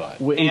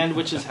butt.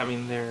 Which is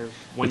having their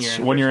 1 year It's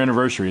 1 year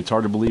anniversary. It's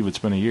hard to believe it's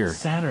been a year.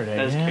 Saturday.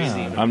 That is yeah.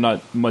 crazy. I'm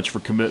not much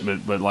for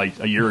commitment, but like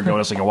a year ago, I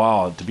was like,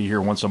 wow, to be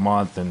here once a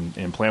month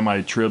and plan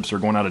my trips or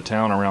going out of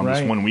town around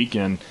this Right. one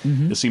weekend,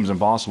 it seems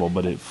impossible,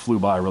 but it flew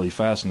by really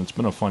fast, and it's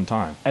been a fun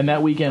time. And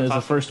that weekend is the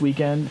awesome. first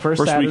weekend, first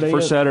First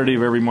Saturday. Saturday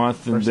of every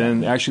month, and First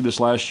then Saturday. actually this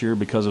last year,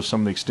 because of some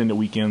of the extended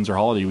weekends or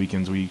holiday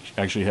weekends, we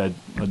actually had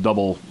a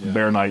double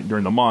Bear Night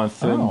during the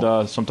month,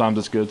 and sometimes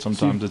it's good,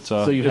 sometimes it's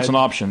you've an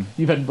option.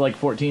 You've had like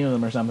 14 of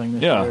them or something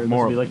this Yeah, year. This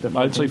more. would be like the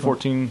I'd say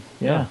 14th. 14.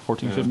 Yeah.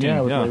 14, 15.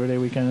 Yeah, with yeah. Labor Day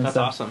weekend and That's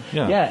stuff. awesome.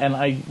 Yeah. Yeah, and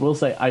I will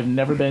say I've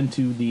never been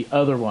to the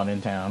other one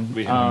in town.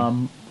 We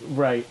haven't.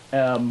 Right,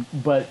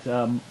 but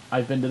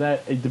I've been to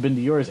that. I've been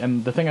to yours,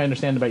 and the thing I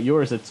understand about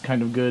yours that's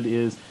kind of good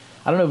is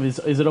I don't know.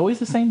 Is it always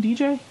the same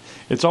DJ?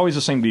 It's always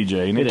the same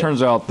DJ, and it is.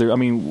 turns out there. I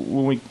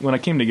mean, when I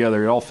came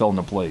together, it all fell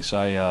into place.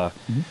 I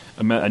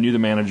knew the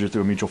manager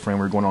through a mutual friend.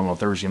 We were going on a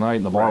Thursday night,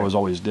 and the bar Right. was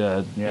always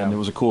dead. Yeah. And it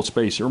was a cool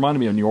space. It reminded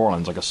me of New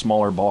Orleans, like a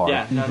smaller bar.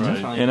 Yeah, no,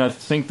 definitely. And I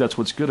think that's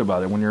what's good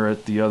about it. When you're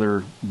at the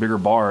other bigger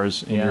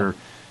bars and Yeah. you're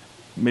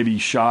maybe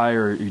shy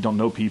or you don't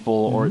know people,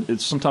 or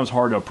it's sometimes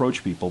hard to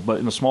approach people.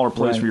 But in a smaller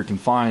place Right. where you're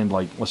confined,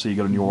 like let's say you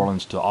go to New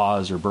Orleans to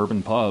Oz or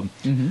Bourbon Pub,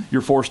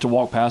 you're forced to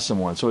walk past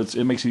someone. So it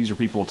makes it easier for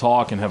people to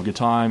talk and have a good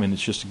time, and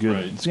it's just a good,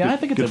 Right. it's Yeah, good, I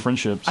think it's good a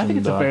friendships. I think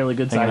it's and, a fairly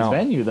good hanging sized out.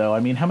 venue, though. I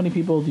mean, how many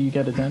people do you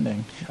get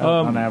attending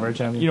on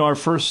average? You know, our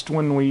first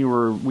one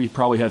we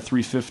probably had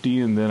 350,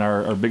 and then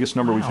our biggest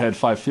number we've had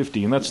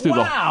 550, and that's through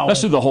Wow.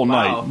 the the whole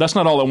Wow. night. That's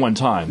not all at one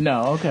time.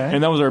 No, okay.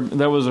 And that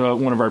was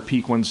one of our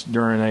peak ones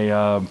during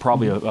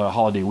probably a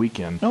holiday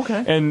weekend.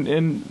 Okay.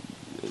 And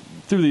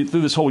through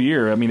this whole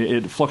year, I mean,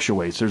 it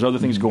fluctuates. There's other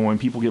things going.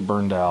 People get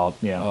burned out.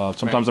 Yeah.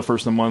 Sometimes the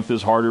first of the month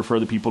is harder for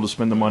other people to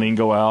spend the money and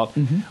go out.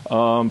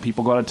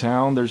 People go out of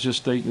town. There's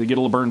just they get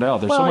a little burned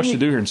out. There's so Well, much to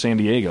do here in San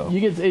Diego. You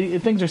get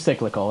things are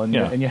cyclical, and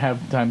Yeah. and you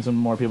have times when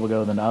more people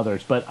go than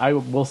others. But I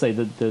will say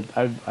that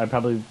I've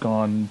probably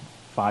gone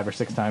 5 or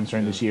 6 times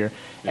during this year,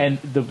 and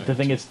the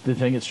thing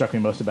that struck me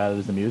most about it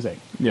is the music.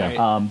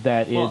 Yeah.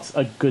 That Well, it's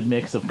a good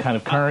mix of kind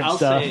of current I'll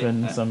stuff say-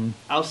 and some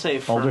I'll say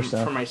older for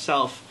stuff.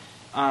 myself,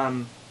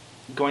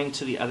 going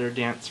to the other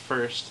dance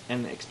first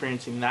and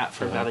experiencing that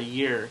for about a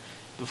year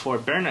before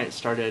Bear Night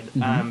started.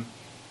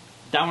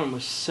 That one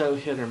was so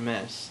hit or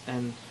miss,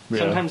 and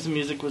sometimes the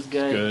music was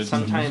good.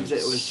 Sometimes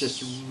it was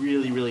just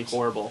really, really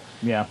horrible.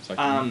 Yeah, it's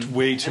like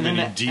way too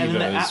many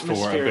divas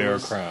for a bear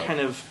crowd.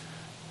 Kind of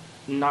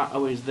not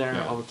always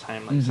there all the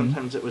time. Like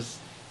sometimes it was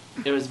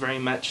very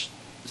much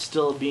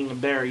still being a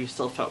bear. You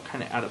still felt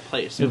kind of out of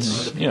place.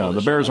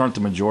 The bears aren't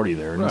the majority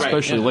there, and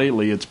especially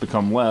lately, it's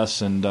become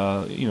less. And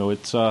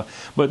it's.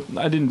 But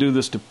I didn't do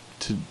this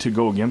to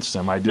go against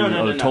them. I did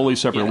a totally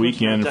separate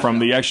weekend from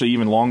the actually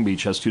even Long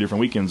Beach has 2 different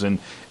weekends, and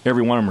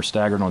every one of them are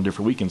staggered on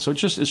different weekends. So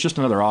it's just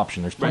another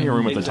option. There's plenty of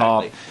room at the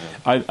top.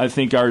 I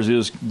think ours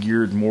is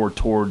geared more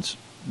towards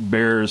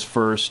bears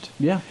first,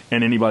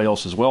 and anybody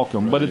else is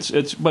welcome. But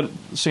but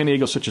San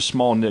Diego's such a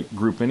small knit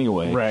group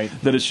anyway,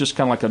 that it's just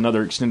kind of like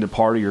another extended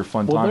party or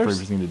fun time for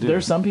everything to do.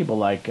 There's some people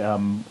like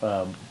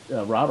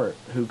Robert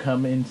who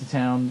come into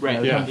town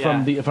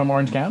from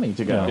Orange County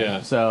to go.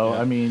 Yeah. So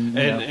I mean,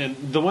 and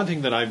the one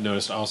thing that I've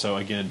noticed also,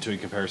 again, doing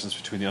comparisons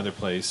between the other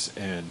place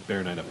and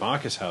Bear Night at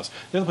Bacchus House,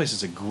 the other place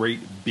is a great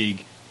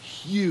big,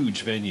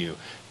 huge venue,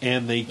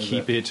 and they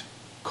keep it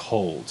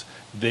cold.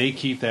 They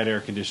keep that air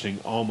conditioning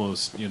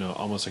almost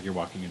like you're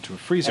walking into a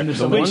freezer. And if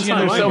you're a bunch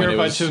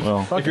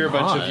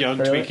of young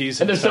Twinkies,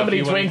 and there's so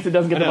many Twinks that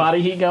doesn't get the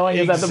body heat going.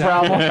 Is that the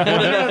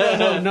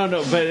problem?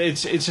 No. But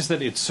it's just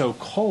that it's so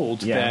cold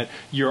that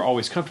you're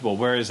always comfortable.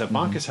 Whereas at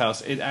Bacchus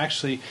House, it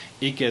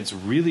gets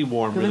really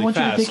warm really fast.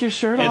 They want you to take your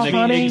shirt off,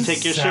 honey. Make you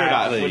take your shirt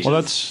off. Which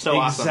is so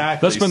awesome.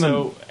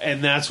 Exactly.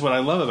 And that's what I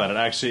love about it.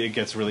 Actually, it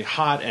gets really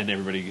hot, and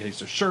everybody takes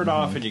their shirt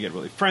off, and you get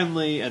really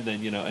friendly, and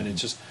then and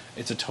it's just.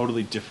 It's a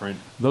totally different.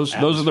 Those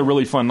are the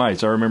really fun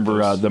nights. I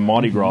remember the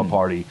Mardi Gras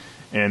party,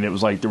 and it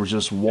was like there was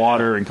just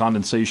water and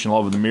condensation all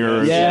over the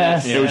mirrors.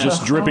 Yes. It was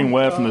just dripping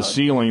wet from the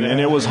ceiling, and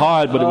it was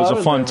hot, but it was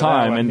a fun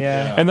time.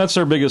 And that's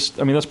their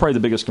biggest. I mean, that's probably the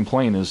biggest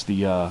complaint is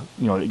the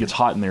it gets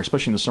hot in there,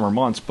 especially in the summer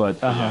months.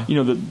 But but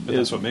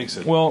that's what makes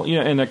it. Well,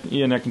 and I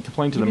can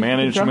complain to the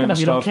management and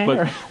stuff.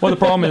 But the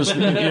problem is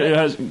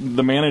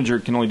the manager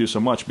can only do so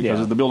much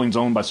because if the building's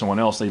owned by someone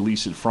else, they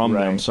lease it from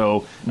them.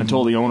 So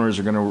until the owners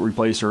are going to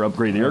replace or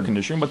upgrade the air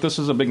conditioning, but this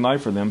is a big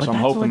night for them. But so I'm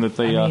hoping that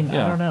they. I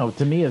don't know.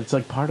 To me, it's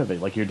like part of it.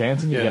 Like you're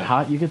dancing. You get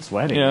hot, you get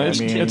sweaty. Yeah,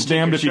 it's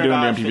damned if you do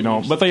and damned if you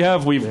don't. But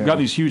we've got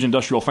these huge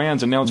industrial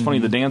fans, and now it's funny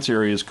the dance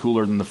area is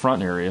cooler than the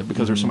front area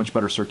because there's so much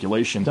better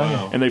circulation.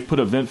 And they've put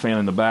a vent fan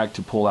in the back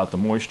to pull out the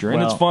moisture.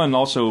 And it's fun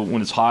also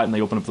when it's hot and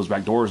they open up those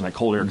back doors and that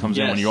cold air comes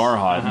in when you are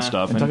hot and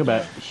stuff. And talk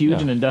about huge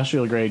and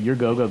industrial grade. Your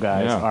go-go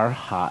guys are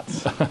hot.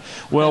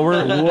 Well,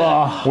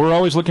 we're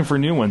always looking for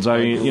new ones.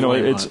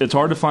 It's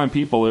hard to find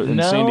people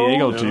in San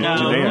Diego to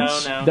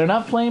dance. No. They're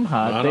not flame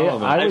hot.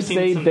 I would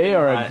say they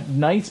are a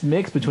nice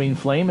mix between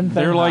flame and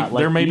flame hot.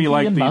 They're maybe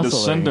like the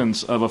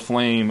descendants of a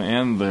flame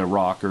and the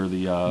rock or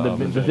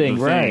the thing,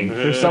 right?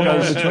 There's somewhere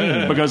in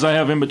between. Because I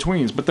have in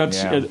betweens, but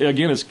that's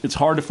again, it's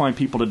hard to find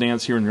people to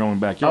dance here in your own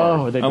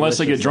backyard unless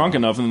they get drunk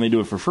enough and then they do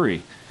it for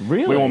free.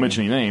 Really, we won't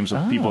mention any names.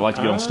 People like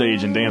to get on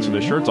stage and dance with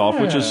their shirts off,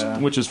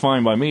 which is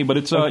fine by me. But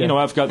it's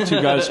I've got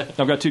two guys.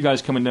 I've got 2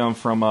 guys coming down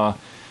from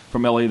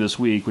LA this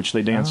week, which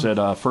they dance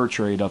at Fur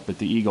Trade up at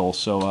the Eagle.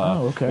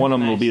 So one of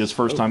them will be his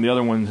first time. The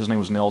other one, his name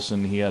was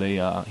Nelson. He had he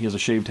has a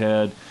shaved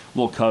head,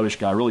 little cubbish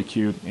guy, really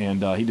cute,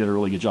 and he did a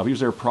really good job. He was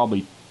there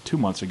probably 2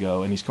 months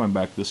ago, and he's coming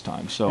back this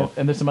time. So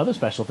and there's some other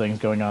special things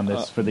going on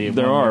for the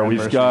there are.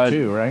 We've got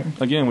too, right?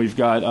 Again, we've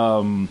got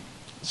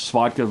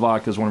Svodka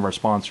Vodka is one of our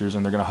sponsors,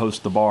 and they're going to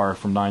host the bar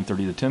from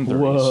 9:30 to 10:30.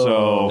 Whoa.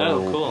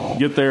 So cool.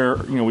 Get there.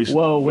 We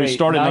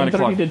started at 9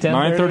 o'clock.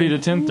 9:30 to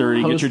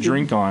 10:30. Get your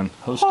drink on.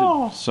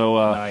 Hosted. So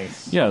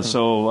nice. Yeah.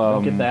 So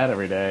don't get that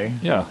every day.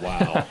 Yeah.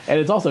 Wow. And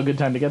it's also a good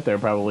time to get there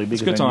probably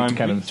because then you can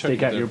kind of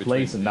stake out your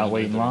place and not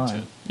wait in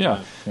line.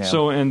 Yeah.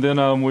 So and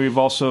then we've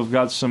also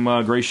got some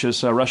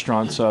gracious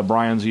restaurants.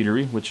 Brian's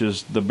Eatery, which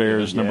is the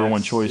Bears' number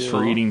one choice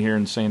for eating here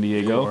in San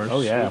Diego.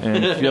 Oh yeah.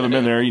 And if you haven't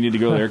been there, you need to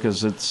go there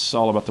because it's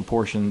all about the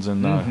portions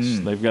and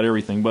they've got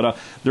everything. But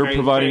they're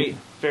providing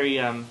very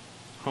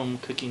home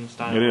cooking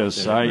style. It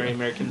is. Very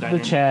American diner.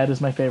 The Chad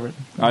is my favorite.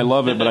 I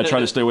love it, but I try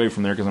to stay away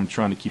from there because I'm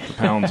trying to keep the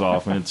pounds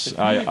off. And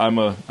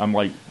I'm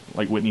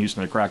like Whitney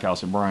Houston at a crack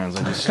house at Brian's.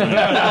 It's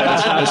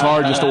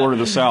hard just to order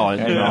the salad.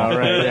 I know,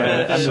 right?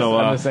 Yeah.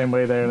 I'm the same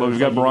way there. But we've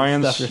got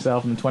Brian's. Stuff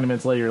yourself, and 20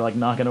 minutes later, you're like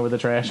knocking over the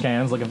trash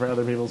cans, looking for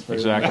other people's food.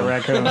 Exactly.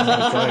 Raccoons.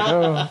 It's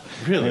like,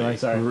 really? Anyway,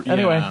 sorry. Yeah.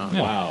 Anyway,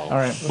 wow. All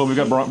right. But we've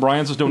got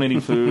Brian's is donating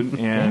food,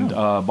 and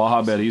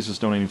Baja Betty's is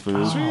donating food.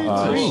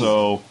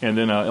 And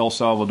then El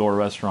Salvador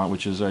Restaurant,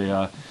 which is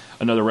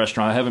another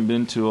restaurant. I haven't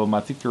been to them.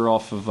 I think they're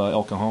off of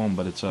El Cajon,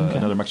 but it's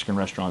another Mexican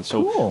restaurant.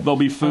 So there'll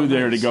be food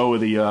there to go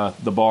with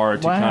the bar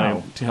to kind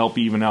of to help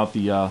even out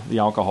the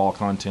alcohol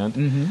content.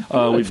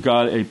 We've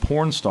got a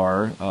porn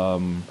star.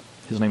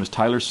 His name is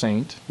Tyler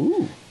Saint.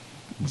 Ooh.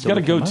 He's got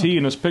a goatee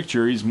in this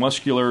picture. He's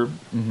muscular.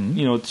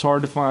 It's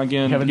hard to find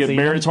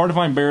It's hard to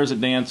find bears that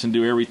dance and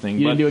do everything.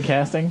 You didn't do a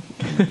casting?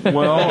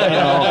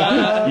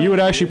 Well, you would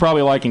actually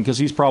probably like him because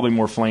he's probably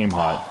more flame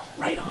hot.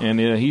 Right on. And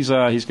he's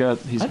I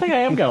think I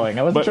am going.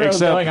 I wasn't sure I was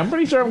going. I'm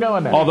pretty sure I'm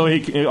going now. Although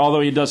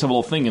he does have a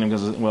little thing in him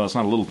because it's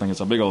not a little thing, it's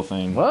a big old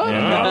thing. What?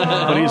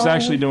 But he's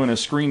actually doing a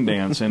screen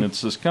dance, and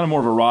it's kind of more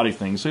of a erotic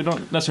thing. So you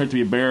don't necessarily have to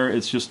be a bear.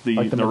 It's just the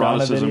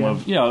eroticism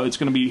of it's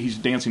going to be he's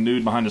dancing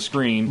nude behind a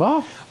screen.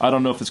 Well, I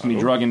don't know if it's going to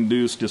be drug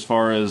induced as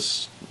far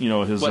as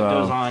his what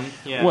goes on.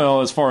 Yeah.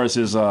 Well, as far as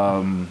his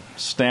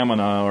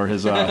stamina or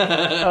his but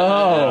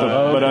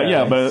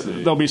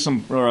there'll be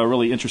some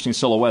really interesting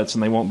silhouettes,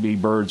 and they won't be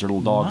birds or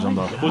little dogs on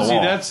the Well, see,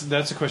 wall.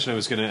 that's a question I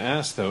was going to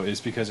ask, though,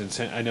 is because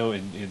I know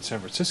in San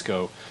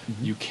Francisco,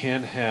 you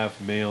can have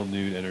male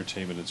nude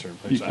entertainment in certain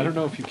places. I don't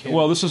know if you can.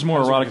 Well, this is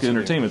more erotic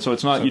entertainment, so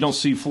it's not. You don't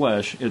see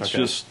flesh. It's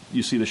just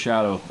you see the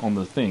shadow on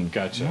the thing.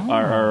 Gotcha.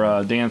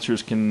 Our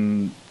dancers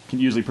can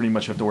usually pretty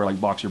much have to wear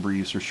like boxer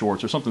briefs or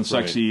shorts or something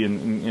sexy,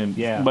 and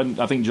but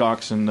I think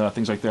jocks and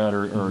things like that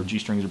or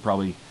G-strings are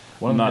probably.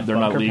 They're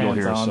not legal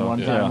here. So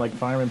one time, like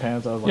fireman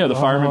pants. I was like, the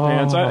fireman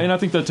pants, and I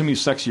think that to me is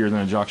sexier than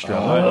a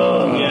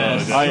jockstrap.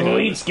 Yes,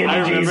 sweet skinny I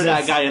remember Jesus.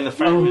 that guy in the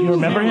fireman. You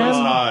remember him?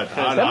 Hot.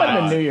 That might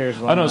have been New Year's.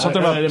 I know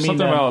something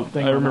about.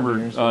 I I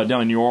remember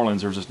down in New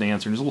Orleans there was this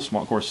dancer. And he's a little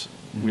small. Of course,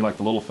 we like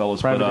the little fellas.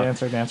 Private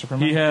but, dancer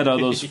from he had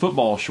those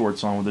football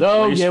shorts on with the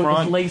lace with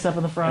front. the lace up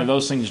in the front. And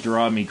those things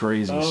drive me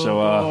crazy. So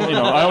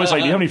I always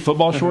like, do you have any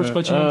football shorts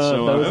by chance?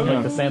 Those are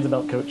like the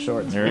Sansa coat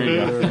shorts. There you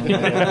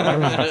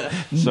go.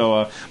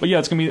 So, but yeah,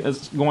 it's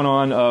going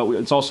on.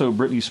 It's also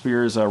Britney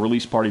Spears'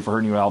 release party for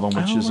her new album,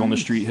 which is on the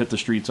street, hit the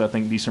streets, I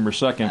think, December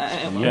 2nd,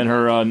 and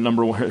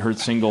her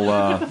single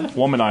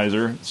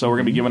Womanizer. So we're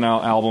going to be giving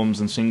out albums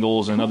and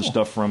singles and other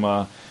stuff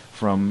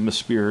from Miss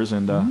Spears,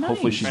 and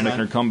hopefully she's making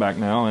her comeback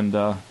now and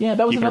that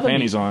was keeping her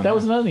panties on. That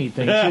was another neat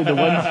thing too.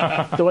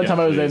 The one time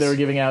I was there, they were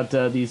giving out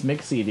these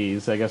mix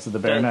CDs. I guess at the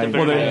Bear Night.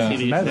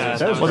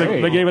 That was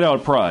they gave it out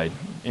at Pride.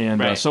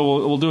 And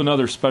so we'll do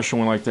another special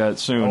one like that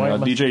soon.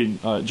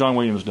 DJ John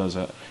Williams does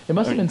that. It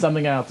must have been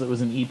something else. It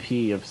was an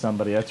EP of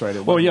somebody. That's right.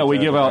 We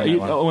give out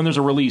when there's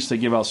a release. They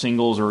give out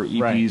singles or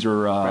EPs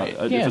or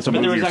if it's a movie or something.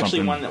 But there was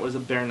actually one that was a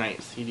Bear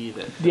Night CD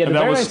that. Yeah,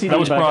 that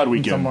was Pride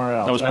Weekend.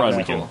 That was Pride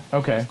Weekend.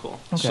 Okay, that's cool.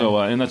 Okay. So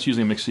and that's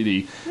usually a mixed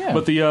CD. Yeah.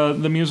 But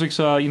the music's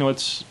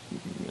it's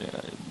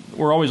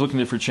we're always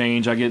looking for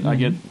change. I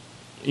get.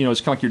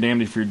 It's kind of like you're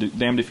damned if you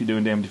do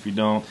and damned if you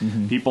don't.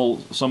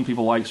 Mm-hmm. Some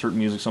people like certain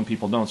music, some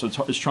people don't. So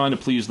it's trying to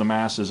please the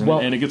masses,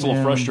 and it gets a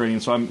little frustrating.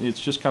 So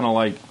it's just kind of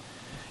like,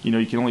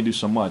 you can only do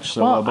so much.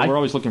 So, but we're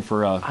always looking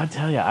for. I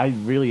tell you, I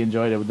really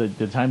enjoyed it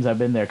the times I've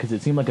been there because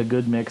it seemed like a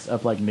good mix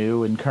of like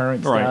new and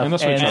current stuff, and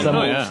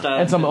that's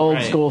and some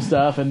old school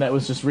stuff, and that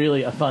was just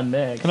really a fun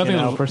mix. And I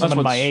think for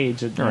someone my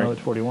age, at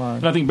 41.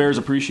 And I think bears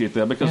appreciate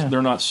that because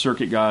they're not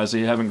circuit guys.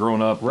 They haven't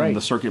grown up in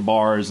the circuit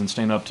bars and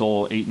staying up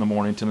till 8 in the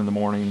morning, 10 in the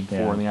morning,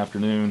 4 in the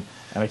afternoon.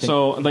 And I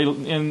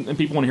think and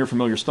people want to hear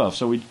familiar stuff.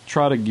 So we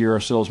try to gear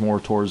ourselves more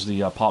towards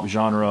the pop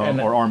genre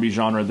or R&B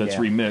genre that's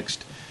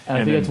remixed. And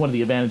I think that's one of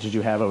the advantages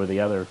you have over the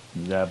other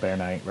Bear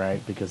Night,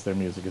 right? Because their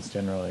music is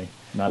generally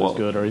not as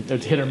good, or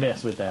it's hit or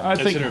miss with them.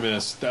 It's hit or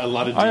miss. A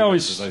lot of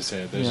divas, as I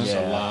said. There's just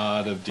a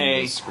lot of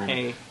divas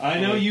screaming. I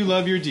know you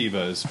love your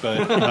divas,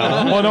 but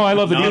well, no, I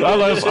love the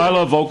divas. I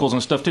love vocals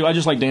and stuff too. I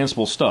just like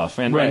danceable stuff,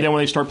 and then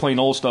when they start playing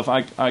old stuff,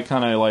 I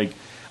kind of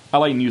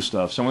like new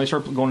stuff. So when they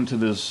start going into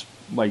this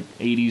like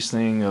 80s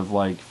thing of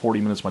like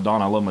 40 minutes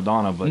Madonna, I love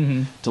Madonna, but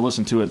to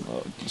listen to it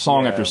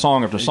song after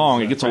song after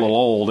song, it gets a little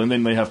old, and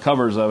then they have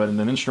covers of it and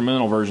then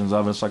instrumental versions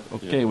of it. It's like,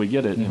 okay, we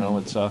get it,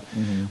 it's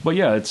but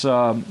yeah, it's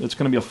going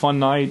to be a fun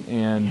night,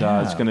 and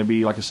it's going to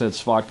be, like I said,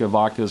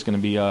 Vodka is going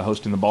to be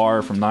hosting the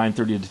bar from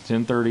 9:30 to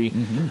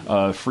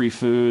 10:30. Free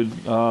food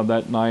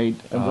that night.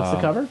 And what's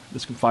the cover?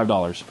 It's $5.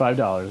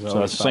 $5.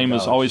 So it's the same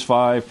as always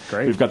 $5.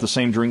 Great. We've got the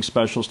same drink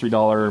specials: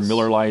 $3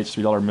 Miller Lights,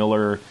 $3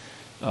 Miller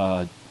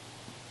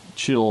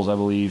Chills, I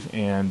believe,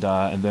 and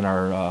then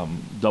our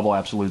double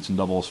absolutes and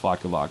double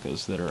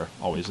vodkas that are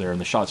always there,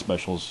 and the shot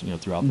specials,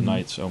 throughout the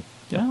night. So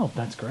oh,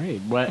 that's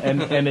great.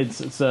 And it's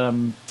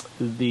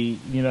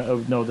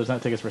there's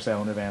not tickets for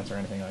sale in advance or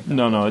anything like that.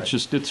 No,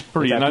 it's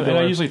pretty. And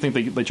I usually think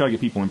they try to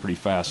get people in pretty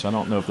fast. So I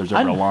don't know if there's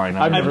ever a line.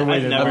 I've never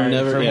waited for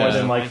more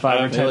than like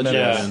 5 or 10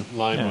 minutes.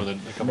 Line more than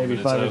a couple maybe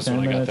minutes. 5 or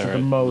 10 minutes at the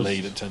most.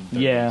 Late at 10:30.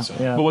 Yeah.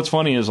 But what's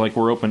funny is like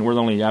we're open. We're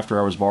the only after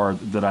hours bar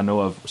that I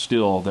know of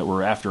still that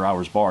we're after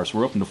hours bar. So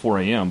we're open to 4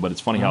 a.m. But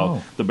it's funny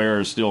how the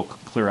Bears still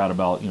clear out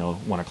about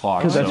 1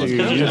 o'clock. Because they're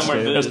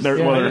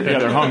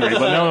hungry.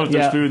 But now if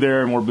there's food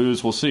there and more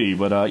booze, we'll see.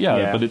 But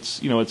but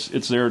it's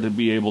it's there to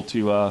be able to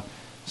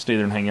stay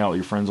there and hang out with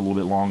your friends a little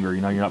bit longer.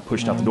 You're not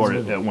pushed out the door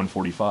at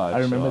 1:45. I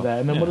remember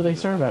that. And then what do they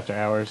serve after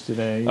hours? Do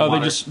they?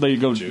 They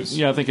go juice.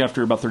 Yeah, I think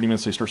after about 30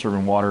 minutes they start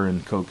serving water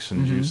and Cokes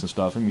and juice and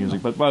stuff and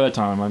music. But by that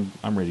time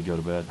I'm ready to go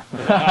to bed.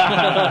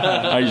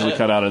 I usually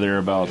cut out of there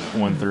about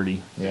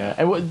 1:30. Yeah.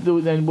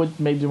 And what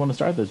made you want to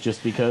start this?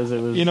 Just because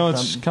it was.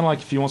 It's kind of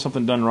like if you want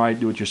something done right,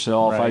 do it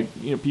yourself. Right.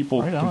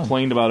 People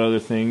complained about other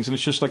things, and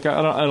it's just like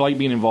I like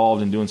being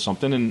involved in doing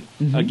something. And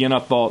again, I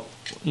thought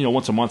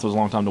once a month was a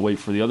long time to wait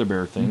for the other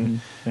Bear thing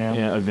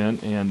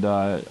event, and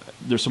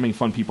there's so many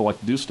fun people like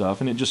to do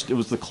stuff, and it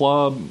was the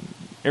club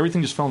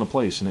everything just fell into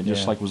place, and it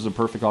just was the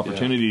perfect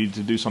opportunity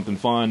to do something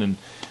fun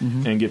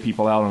and get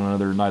people out on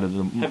another night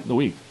of the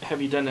week.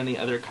 Have you done any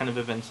other kind of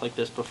events like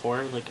this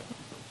before? Like,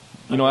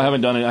 I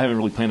haven't done it. I haven't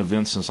really planned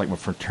events since like my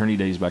fraternity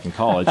days back in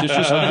college. It's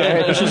just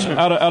it's just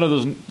out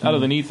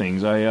of the neat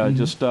things. I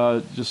just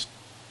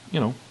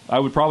I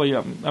would probably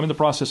I'm in the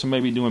process of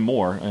maybe doing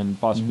more and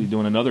possibly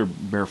doing another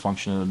bear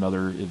function at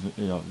another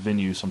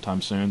venue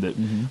sometime soon that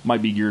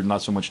might be geared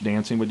not so much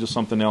dancing but just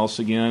something else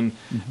again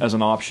as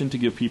an option to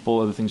give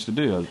people other things to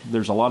do.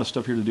 There's a lot of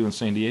stuff here to do in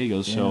San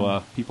Diego,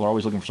 so people are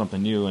always looking for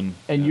something new.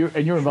 And you're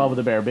involved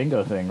with the Bear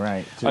Bingo thing,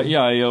 right?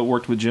 I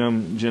worked with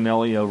Jim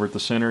Ellie over at the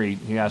center.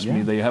 He asked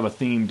me, they have a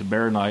themed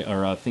bear night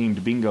or a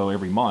themed bingo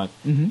every month,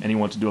 and he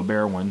wanted to do a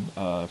bear one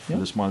for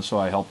this month, so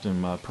I helped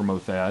him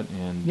promote that.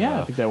 And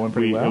I think that went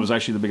pretty well. It was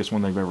actually the biggest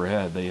one they've ever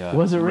had. They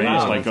was it really?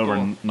 raised like over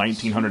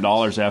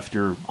 $1,900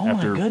 after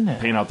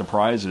paying out the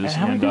prizes. And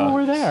how many people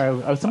were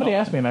there? Somebody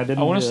asked me, and I didn't.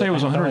 I want to say it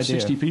was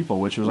 160 people,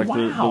 which was like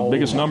the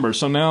biggest number.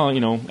 So now,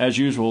 as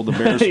usual, the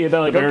Bears, like,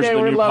 the Bears,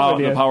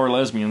 okay, the power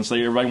lesbians.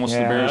 Everybody wants the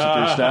Bears at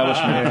their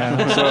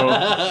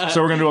establishment.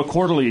 So we're going to do a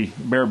quarterly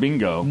bear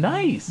bingo.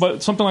 Nice,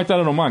 but something like that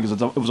I don't mind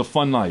because it was a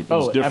fun night. It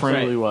was different.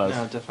 Absolutely was.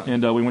 No, definitely.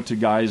 And we went to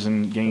Guys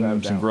and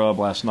Games and Grub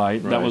last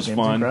night. That was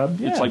fun.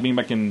 It's like being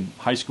back in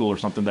high school or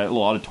something. That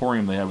little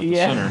auditorium they have at the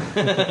center.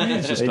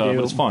 It's just, but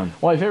it's fun.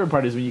 Well, my favorite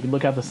part is when you can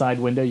look out the side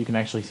window, you can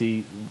actually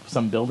see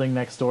some building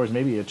next door,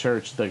 maybe a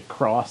church, the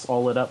cross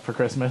all lit up for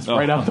Christmas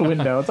right out the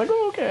window. It's like,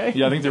 okay.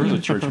 Yeah, I think there is a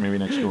church maybe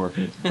next door.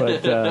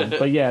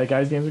 But yeah,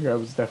 Guys, Games, and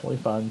Grub was definitely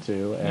fun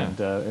too,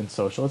 and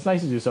social. It's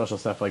nice to do social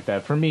stuff like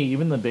that. For me,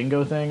 even the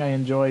bingo thing, I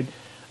enjoyed.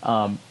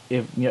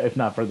 If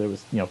not for there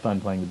was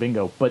fun playing the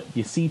bingo, but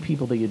you see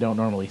people that you don't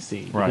normally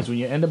see because when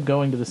you end up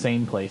going to the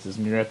same places,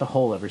 and you're at the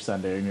Hole every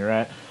Sunday, and you're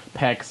at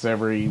PEX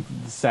every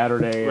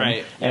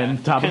Saturday,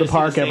 and Top of the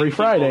Park every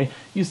Friday,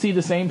 you see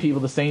the same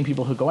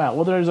people who go out.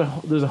 Well, there's a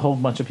whole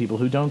bunch of people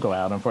who don't go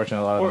out.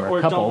 Unfortunately, a lot of them are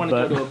a couple, don't want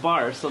to go to a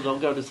bar, so they'll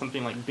go to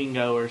something like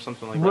bingo or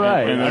something like that.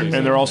 Right,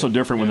 and they're also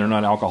different when they're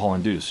not alcohol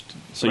induced.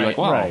 So you're like,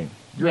 wow.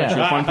 You're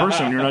actually a fun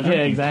person. You're not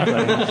drinking. Yeah,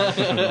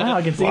 exactly. Wow,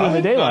 I can see you in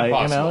the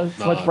daylight. It's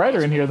much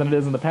brighter in here than it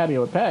is in the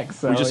patio at PEX.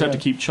 So, we just have to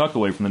keep Chuck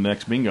away from the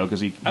next bingo because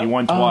he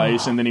won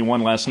twice and then he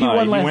won last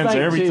night. He wins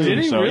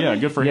everything. So yeah,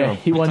 good for him. Yeah,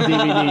 he won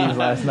DVDs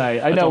last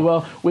night. I know.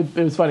 Well, it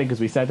was funny because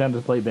we sat down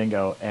to play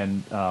bingo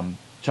and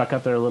Chuck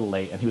got there a little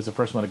late and he was the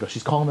first one to go.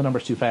 She's calling the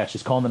numbers too fast.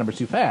 She's calling the numbers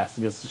too fast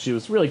because she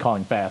was really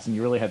calling fast and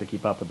you really had to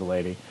keep up with the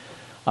lady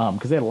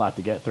because they had a lot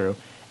to get through.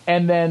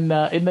 And then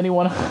he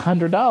won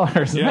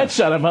 $100, and that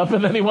shut him up.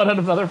 And then he won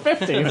another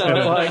 $50. So I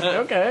was like,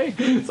 okay.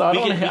 So I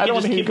don't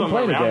want to hear him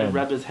complain again. And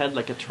rub his head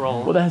like a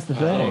troll. Well, that's the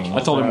thing. I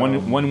told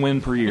him one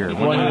win per year.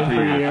 One win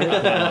per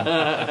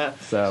year.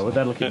 So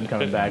that'll keep him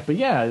coming back. But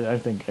yeah, I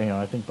think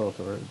both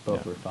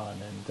were fun.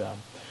 And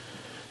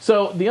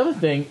so the other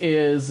thing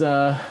is,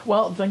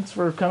 thanks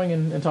for coming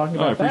and talking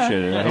about that. I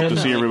appreciate it. I hope to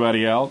see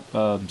everybody out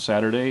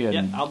Saturday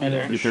and I'll be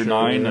there. Get there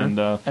 9 and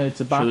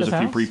it's a Bacchus there's a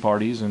few House?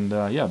 pre-parties and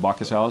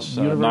Bacchus House.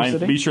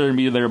 University? Be sure to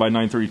be there by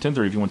 9:30,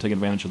 10:30 if you want to take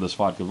advantage of this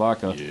vodka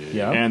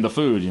and the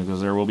food because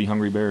there will be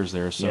hungry bears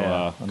there.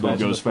 So food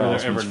goes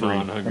fast. It's free.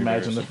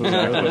 Imagine the food.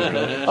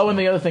 Oh, and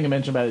the other thing I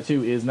mentioned about it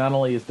too is not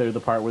only is there the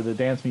part where the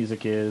dance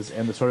music is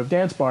and the sort of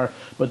dance bar,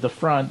 but the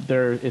front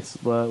there it's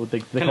what they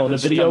call it a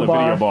video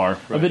bar.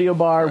 A video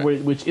bar.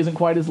 Which isn't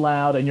quite as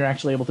loud, and you're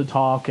actually able to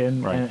talk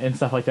and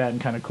stuff like that, and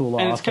kind of cool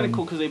off. And it's kind of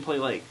cool because they play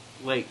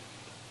like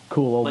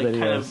cool old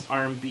videos,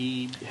 kind of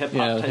R&B, hip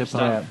hop type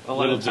stuff. A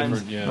lot of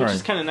times, which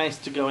is kind of nice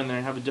to go in there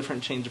and have a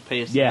different change of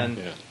pace, and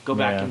then go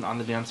back on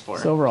the dance floor.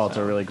 So overall, it's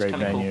a really great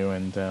venue, cool.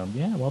 And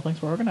thanks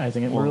for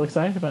organizing it. We're really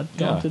excited about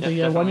going to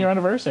the 1 year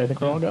anniversary. I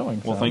think we're all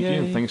going. Well, thank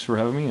you. Thanks for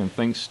having me, and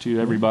thanks to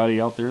everybody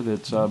out there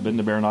that's been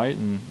to Bear Night,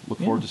 and look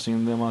forward to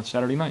seeing them on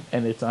Saturday night.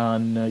 And it's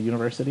on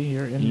University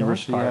here in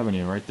University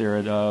Avenue, right there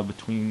at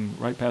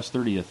right past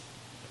 30th.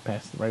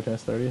 Right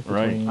past 30th?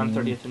 Right. On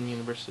 30th and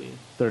University.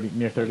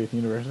 Near 30th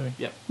University?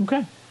 Yep.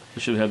 Okay.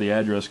 We should have the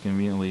address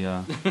conveniently.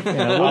 I'll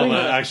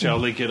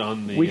link it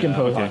on the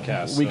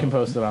podcast. We can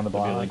post it on the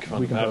blog. There'll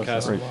be a link on the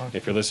podcast.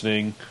 If you're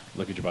listening,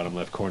 look at your bottom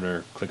left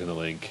corner, click on the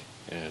link,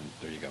 and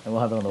there you go. And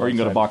we'll have it on the or you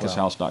can go to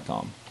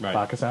bacchushouse.com. Right.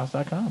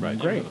 Bacchushouse.com. Right.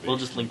 Great. We'll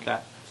just link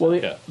that. Well,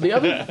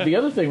 the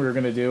other thing we were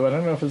going to do, I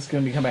don't know if it's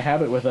going to become a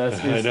habit with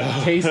us, is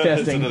taste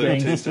testing thing.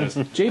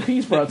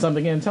 JP's brought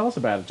something in. Tell us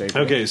about it,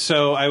 JP. Okay,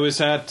 so I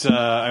was at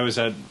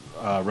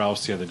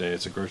Ralph's the other day.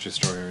 It's a grocery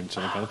store here in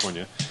Southern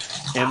California,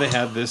 and they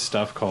had this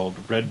stuff called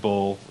Red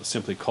Bull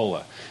Simply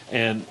Cola,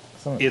 and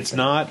it's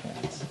not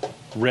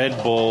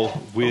Red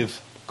Bull with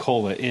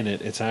cola in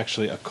it. It's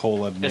actually a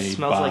cola made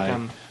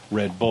by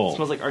Red Bull. It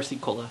smells like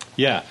RC Cola.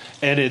 Yeah,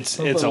 and it's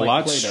a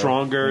lot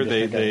stronger.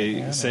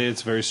 They say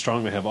it's very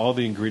strong. They have all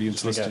the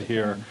ingredients listed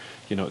here.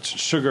 It's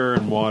sugar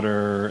and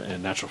water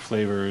and natural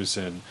flavors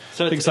and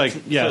things like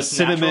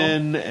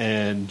cinnamon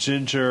and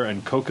ginger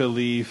and coca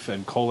leaf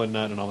and cola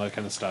nut and all that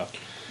kind of stuff.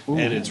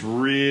 and it's a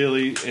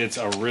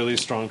really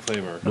strong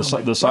flavor. The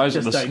size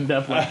of the it's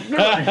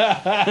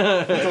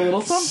a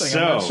little something.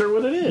 I'm not sure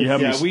what it is. You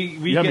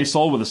have me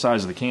sold with the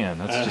size of the can.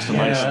 That's just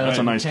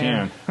a nice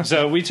can.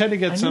 So we tend to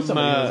get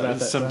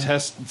some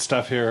test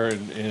stuff here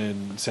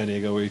in San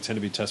Diego. We tend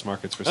to be test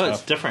markets for stuff.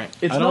 It's different.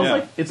 It smells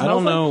like I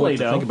don't know what to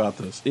Play-Doh. think about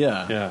this.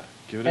 Yeah.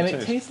 Give it And a it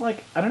taste. tastes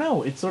like, I don't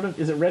know, it's sort of,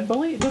 is it Red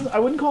Bully? I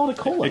wouldn't call it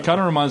a cola. It kind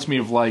of reminds me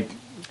of like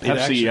Pepsi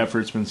actually- after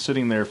it's been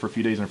sitting there for a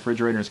few days in the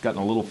refrigerator and it's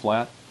gotten a little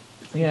flat.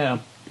 Yeah,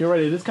 you're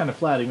right. It is kind of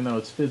flat, even though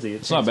it's fizzy.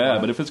 It's not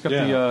bad, but if it's got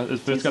It it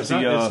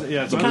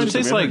kind Kind of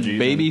tastes like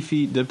baby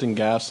feet dipped in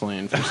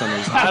gasoline for some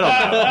reason.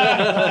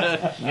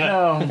 I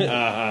don't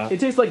know. It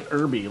tastes like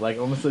herby, like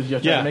almost as you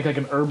have to make like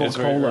an herbal It's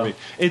very cola. herby.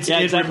 It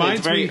Exactly. reminds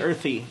It's very me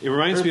earthy. It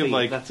reminds me of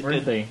like That's a good.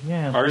 Earthy,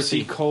 yeah.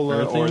 RC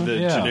cola or the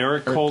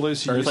generic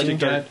colas you used to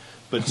get,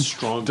 but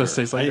stronger. Does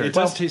taste like it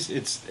does taste.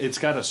 It's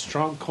got a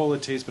strong cola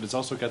taste, but it's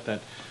also got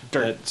that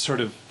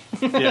sort of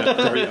all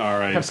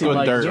right. Pepsi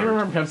Light. Do you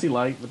remember Pepsi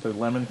Light with the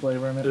lemon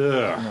flavor in it?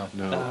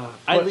 No.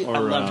 I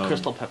love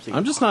Crystal Pepsi.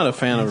 I'm just not a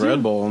fan of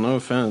Red Bull. No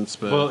offense,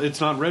 but Well,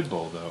 it's not Red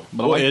Bull though.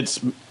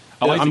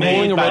 I'm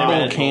holding a Red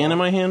Bull can in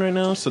my hand right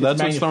now, so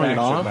that's what's throwing it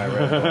off.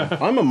 Manufactured by Red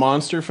Bull. I'm a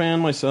Monster fan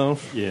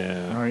myself.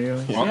 Yeah. Are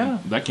you? Well,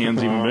 that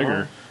can's even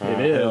bigger. It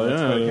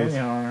is.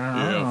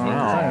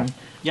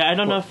 Yeah, I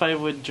don't know if I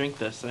would drink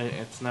this.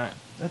 It's not.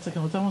 That's like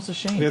it's almost a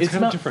shame. It's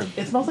kind of different.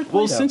 It smells like Play-Doh.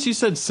 Well, since you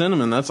said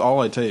cinnamon, that's all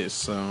I taste.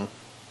 So.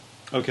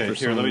 Okay,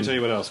 here. Let me tell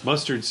you what else.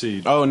 Mustard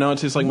seed. Oh no, it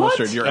tastes like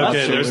mustard. You're Okay,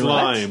 absolutely there's right.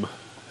 lime.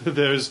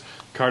 There's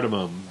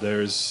cardamom.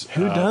 There's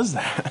Who does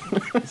that?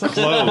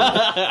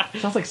 clove. It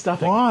smells like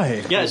stuffing.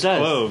 Why? Yeah, it does.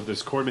 Clove.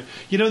 There's cornmeal.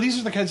 You know, these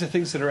are the kinds of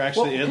things that are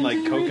actually in like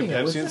Coke and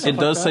Pepsi and stuff. It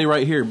does say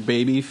right here,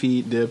 baby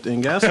feet dipped in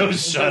gasoline. Oh,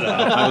 shut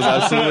up. I was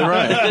absolutely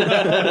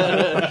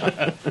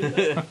right.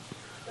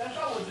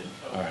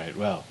 All right.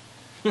 Well,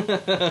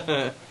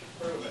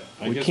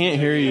 We can't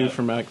hear you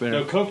from back there.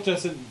 No, Coke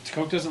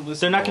doesn't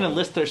list. They're not going to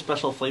list their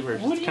special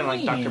flavors. What It's do kind of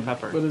you like mean? Dr.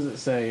 Pepper. What does it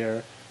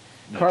say?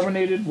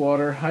 Carbonated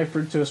water, high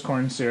fructose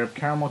corn syrup,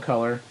 caramel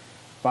color,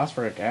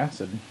 phosphoric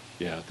acid,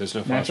 Yeah, there's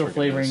no natural phosphoric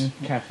flavoring, in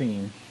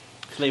caffeine.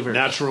 Flavors.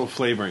 Natural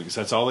flavorings.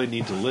 That's all they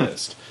need to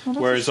list. Well,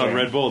 that's Whereas a on shame.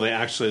 Red Bull, they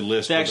actually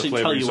list They what actually the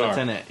flavorings tell you what's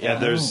are. in it,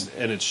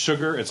 yeah. And it's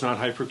sugar. It's not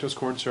high fructose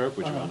corn syrup,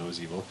 which we all know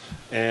is evil.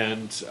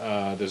 And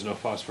there's no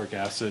phosphoric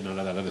acid, none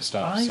of that other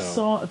stuff. I so.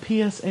 saw a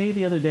PSA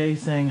the other day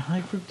saying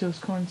high fructose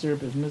corn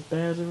syrup isn't as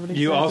bad as everybody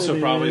You says also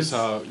it probably is.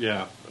 saw,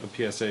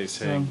 a PSA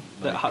saying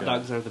that hot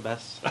dogs are the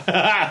best.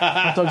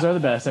 Hot dogs are the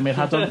best. I made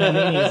hot dog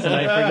paninis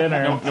tonight for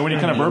dinner. And when you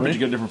kind of burp it, you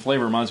get a different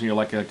flavor. It reminds me of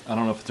like I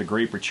don't know if it's a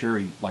grape or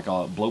cherry, like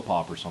a blow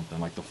pop or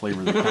something, like the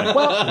flavor that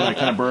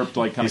kind of burped,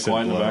 like kind of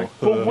quiet in the back.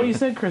 But what you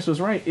said, Chris,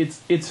 was right.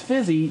 It's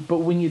fizzy, but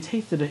when you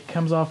taste it, it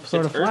comes off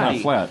sort of It's flat. Kind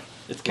of flat.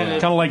 It's kind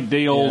Kind of like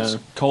day old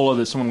cola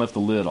that someone left the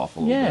lid off a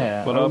little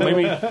Yeah. bit. But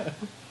maybe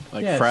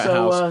Like Yeah, frat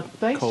so house.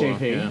 thanks, cola,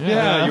 JP. yeah.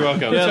 Yeah, you're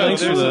welcome. Yeah, So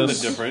thanks for there's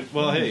this. something different.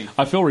 Well, hey,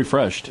 I feel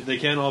refreshed. they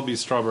can't all be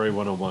Strawberry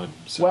 101.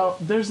 So. Well,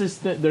 there's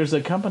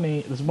a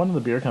company. There's one of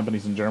the beer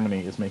companies in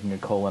Germany is making a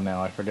cola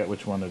now. I forget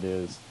which one it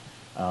is,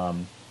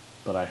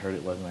 but I heard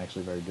it wasn't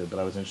actually very good. But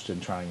I was interested in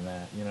trying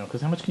that.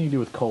 Because how much can you do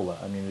with cola?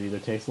 I mean, it either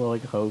tastes a little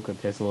like Coke or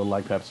it tastes a little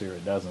like Pepsi, or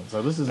it doesn't.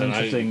 So this is an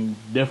interesting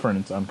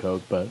difference on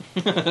Coke, but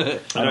I'm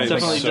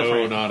definitely so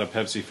different. not a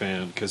Pepsi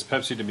fan because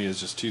Pepsi to me is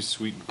just too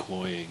sweet and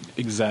cloying.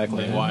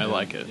 Exactly why I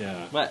like it.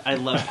 Yeah, But I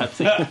love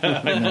Pepsi.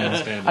 I can't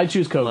stand I it.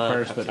 choose Coke Love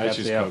first. But I Pepsi,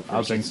 choose Coke I'll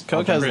first. drink.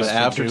 Coke has the Chris, too, it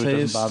doesn't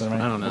aftertaste. bother me.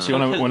 I don't know. See,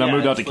 when I Yeah,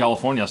 moved out it's to like-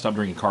 California, I stopped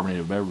drinking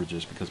carbonated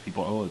beverages because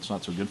people, it's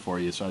not so good for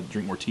you. So I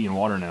drink more tea and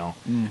water now.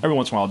 Every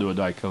once in a while, I'll do a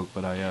Diet Coke,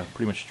 but I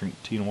pretty much drink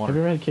tea and Have you water.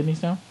 ever had kidney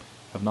stone?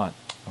 I've not.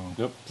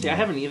 Nope. See, I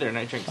haven't either, and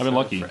I drink I've been soda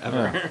lucky.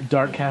 forever. Yeah.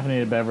 Dark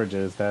caffeinated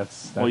beverages.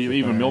 That's Well, the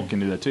even thing. milk can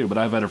do that too. But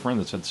I've had a friend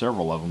that's had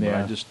several of them. But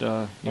Yeah. I just,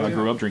 I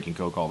grew up drinking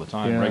Coke all the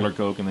time. Yeah. Regular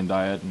Coke and then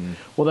Diet. And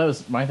Well, that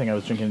was my thing. I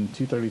was drinking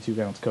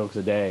 232-ounce Cokes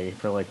a day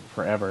for like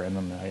forever, and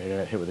then I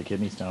got hit with a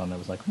kidney stone. I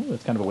was like, "Ooh,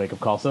 it's kind of a wake-up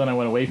call." So then I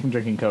went away from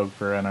drinking Coke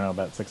for I don't know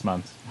about 6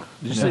 months.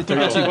 Did you say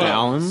 32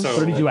 gallons? So-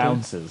 32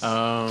 ounces.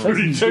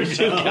 That's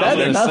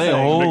Say, nothing.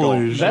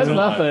 holy That's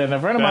nothing. A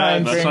friend of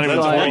mine That's drinks not even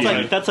like,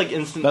 funny. That's like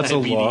instant That's a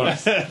diabetes.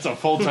 lot. It's a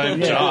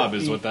full-time job,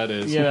 is what that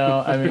is.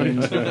 I mean,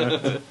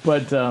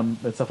 but and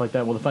stuff like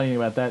that. Well, the funny thing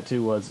about that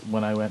too was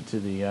when I went to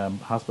the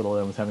hospital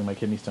and was having my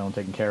kidney stone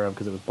taken care of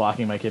because it was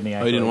blocking my kidney.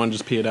 Oh, you didn't want to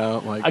just pee it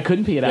out? Like I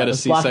couldn't pee it you out. had It a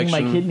was blocking my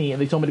C-section? kidney,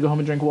 and they told me to go home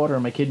and drink water.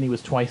 And my kidney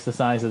was twice the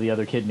size of the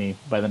other kidney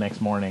by the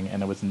next morning,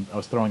 and I was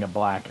throwing up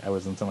black. I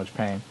was in so much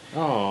pain.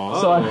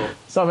 Oh,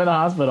 So I'm in the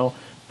hospital.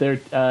 They're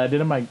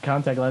didn't my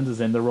contact lenses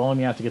in. They're rolling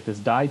me out to get this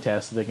dye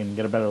test so they can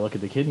get a better look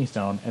at the kidney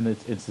stone. And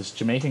it's this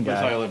Jamaican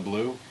guy. violet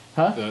blue.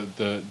 Huh?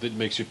 The that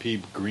makes your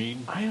pee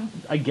green.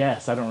 I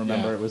guess I don't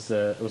remember. Yeah. It was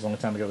a long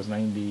time ago. It was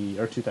 90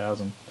 or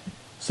 2000.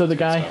 So the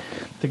guy,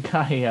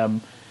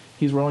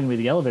 he's rolling me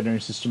the elevator. And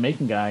it's this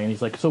Jamaican guy, and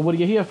he's like, "So what are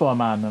you here for,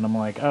 man?" And I'm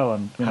like, "Oh,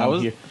 How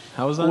was here.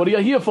 that? What are you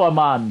here for,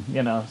 man?"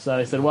 So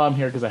I said, "Well, I'm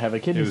here because I have a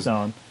kidney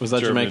stone." Was that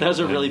German. Jamaican? That was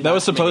a really That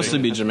was bad supposed to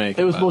be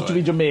Jamaican. It was by supposed the to be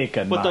way.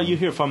 Jamaican. What man. are you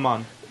here for,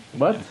 man?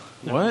 What?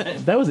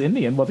 What? That was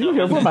Indian. What are you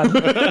here for, man?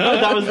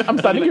 I'm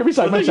standing here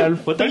beside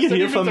myself. What are you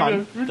here for,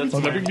 man?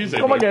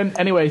 Come again.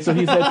 Anyway, so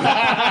he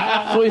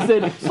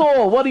said,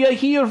 so what are you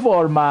here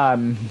for,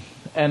 man?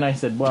 And I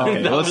said, well,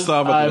 okay, let's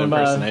stop with the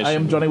impersonation. I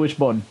am Johnny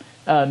Wishbone.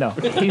 No.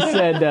 He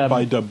said,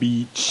 by the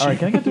beach. All right,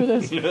 can I get through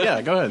this?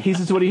 Yeah, go ahead. He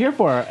says, what are you here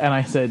for? And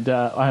I said,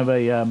 I have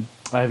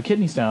a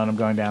kidney stone. I'm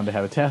going down to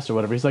have a test or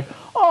whatever. He's like,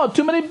 oh,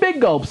 too many big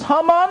gulps,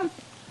 huh, man?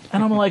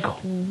 And I'm like,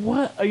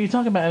 what are you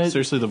talking about? And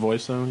seriously, the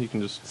voice, though? You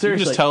can just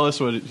tell us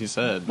what he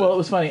said. Well, it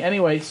was funny.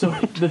 Anyway, so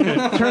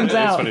turns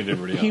out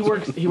he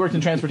worked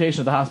in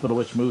transportation at the hospital,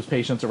 which moves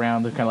patients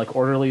around, kind of like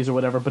orderlies or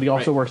whatever, but he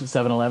also works at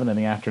 7-Eleven in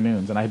the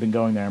afternoons, and I had been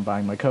going there and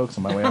buying my Cokes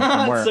on my way home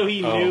from work. So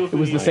he knew it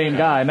was the same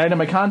guy, and I had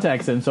my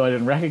contacts in, so I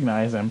didn't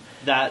recognize him.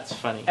 That's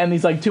funny. And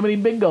he's like, too many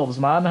big gulps,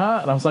 man, huh?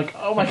 And I was like,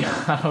 oh my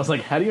God. I was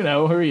like, how do you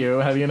know? Who are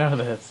you? How do you know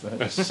this? It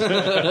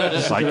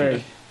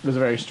was a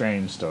very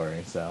strange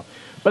story, so...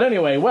 But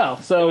anyway,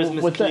 well, so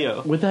with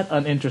that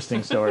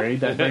uninteresting story,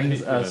 that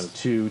brings us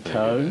to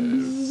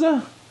Tugs.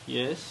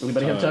 Yes.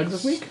 Anybody have Tugs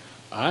this week?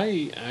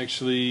 I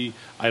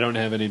don't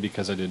have any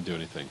because I didn't do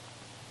anything.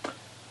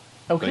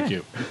 Okay. Thank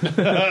you.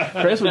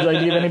 Chris, would you like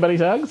to give anybody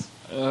Tugs?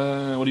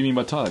 What do you mean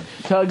by Tug?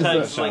 Tugs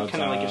like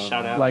kind of like a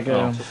shout out.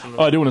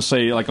 I do want to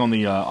say, like on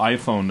the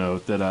iPhone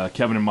note, that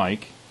Kevin and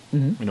Mike.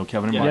 Mm-hmm. You know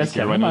Kevin and Mike. Yes,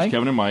 Everybody knows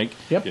Kevin and Mike.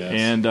 Yep. Yes.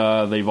 And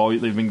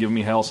they've been giving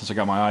me hell since I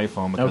got my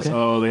iPhone because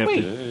they have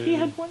to. He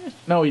had one.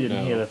 No, he didn't.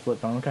 No. He had a flip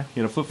phone. Okay.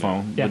 He had a flip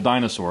phone. Yeah. The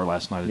dinosaur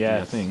last night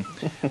at the thing.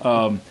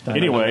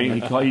 Anyway,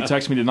 he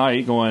texted me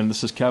tonight going,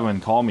 "This is Kevin.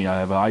 Call me. I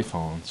have an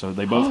iPhone." So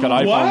they both got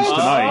iPhones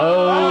tonight.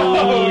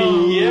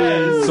 Oh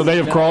yes. So they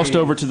have crossed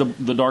over to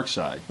the dark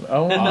side.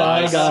 Oh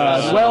my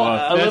God.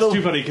 Well, that's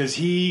too funny because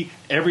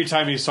every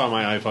time he saw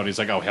my iPhone, he's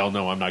like, "Oh hell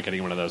no, I'm not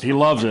getting one of those." He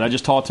loves it. I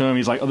just talked to him.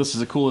 He's like, "Oh, this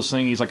is the coolest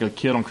thing." He's like a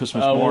kid on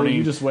Christmas morning. Well,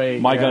 you just wait.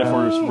 Mike got it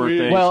for his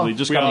birthday. Well, so he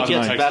just got it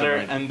tonight. It gets better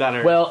and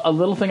better. Well, a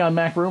little thing on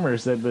Mac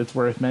Rumors that's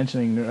worth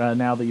mentioning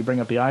now that you bring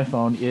up the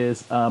iPhone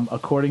is,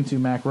 according to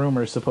Mac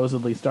Rumors,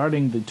 supposedly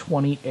starting the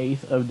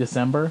 28th of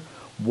December,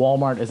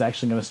 Walmart is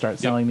actually going to start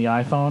selling the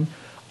iPhone.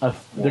 They're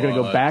going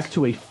to go back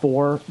to a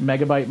 4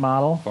 megabyte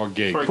model. 4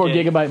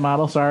 gigabyte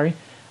model, sorry.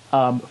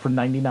 For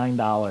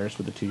 $99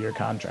 with a 2-year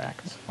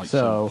contract.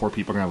 So poor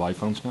people are going to have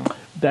iPhones now?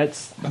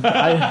 That's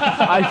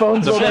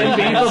iPhones will then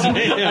be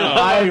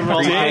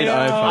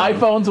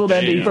iPhones will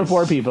then be for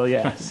poor people.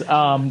 Yes. So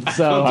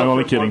I'm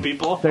only kidding.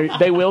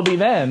 They will be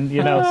then.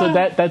 So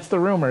that's the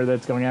rumor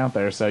that's going out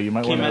there. So you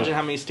might want to imagine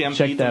how many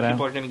stampedes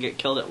people are going to get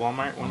killed at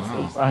Walmart once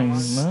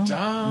those.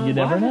 You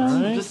never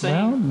know. Right? Just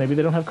saying. Well, maybe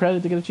they don't have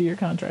credit to get a 2-year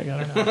contract.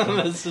 I don't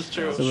know. This is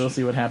true. So we'll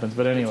see what happens.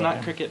 But anyway, it's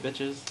not cricket,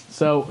 bitches.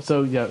 So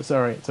Tug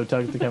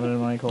to Kevin and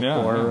Michael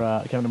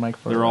Kevin and Mike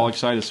for. They're all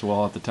excited, so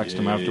we'll have to text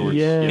them afterwards.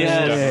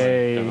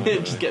 Yay.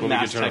 Just get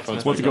mass text. We'll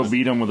have to go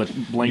beat them with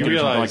a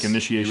blanket like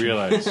initiation. You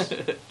realize,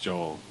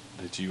 Joel,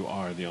 that you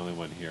are the only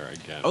one here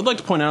again. I would like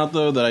to point out,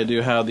 though, that I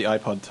do have the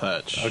iPod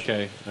Touch.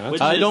 Okay.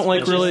 Which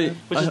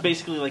is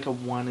basically like a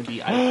wannabe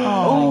iPhone.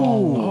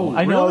 Oh,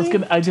 I know. Really?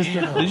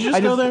 Did you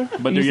just go there?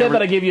 But you said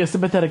that I gave you a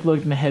sympathetic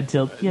look and a head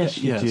tilt. Yes,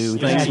 you do.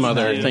 Thanks,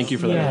 Mother. nice. Thank you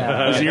for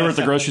that. Was you ever at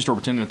the grocery store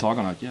pretending to talk?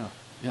 I'm like, yeah.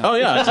 Oh,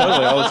 yeah,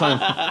 totally, all the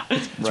time.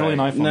 It's really an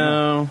iPhone.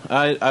 No,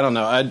 I don't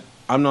know.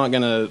 I'm not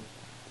going to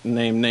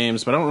name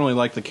names, but I don't really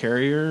like the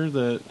carrier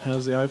that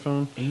has the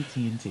iPhone.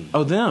 AT&T.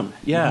 Oh, them.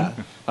 Yeah.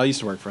 I used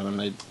to work for them.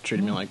 They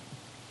treated me like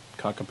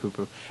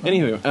cockapoo-poo.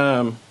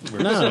 Anywho,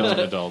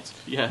 we're adults.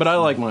 Yes. But I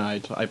like my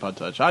iPod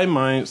Touch. I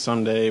might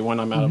someday, when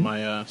I'm out of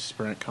my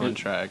Sprint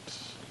contract,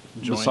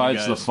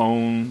 besides the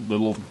phone, the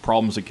little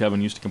problems that Kevin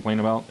used to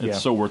complain about,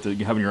 it's so worth it.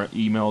 Having your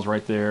emails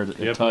right there,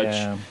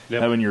 touch,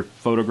 having your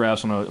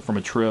photographs from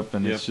a trip,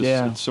 and it's just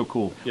it's so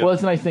cool. Well,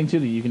 it's a nice thing too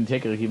that you can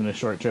take even a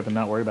short trip and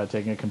not worry about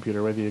taking a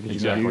computer with you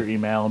because you can do your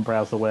email and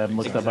browse the web and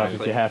look stuff up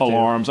if you have to.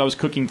 Alarms. I was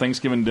cooking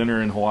Thanksgiving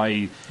dinner in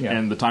Hawaii,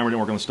 and the timer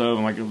didn't work on the stove,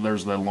 and like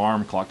there's the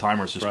alarm clock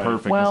timer. It's just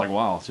perfect. Well, it's like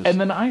wow. It's just... And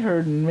then I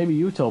heard, and maybe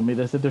you told me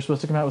this, that they're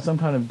supposed to come out with some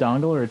kind of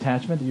dongle or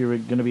attachment that you're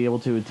going to be able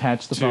to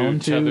attach the phone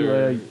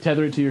to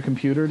tether it to your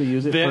computer to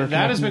use it for.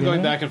 That has been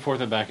going back and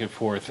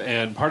forth,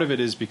 and part of it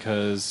is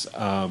because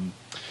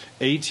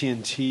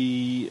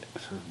AT&T,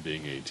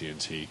 being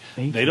AT&T,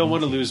 they don't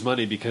want to lose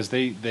money because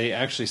they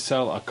actually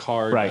sell a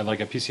card, like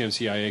a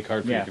PCMCIA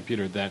card for your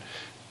computer that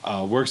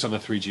works on the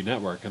 3G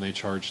network, and they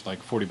charge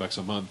like $40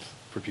 a month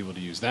for people to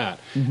use that.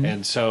 Mm-hmm.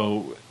 And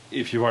so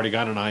if you've already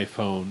got an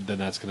iPhone, then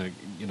that's going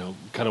to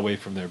cut away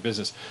from their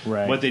business.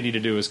 Right. What they need to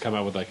do is come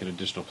out with like an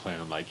additional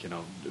plan, like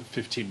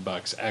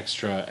 $15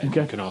 extra, and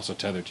you can also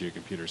tether to your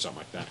computer or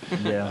something like that.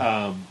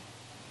 Yeah.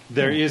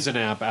 There is an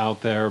app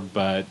out there,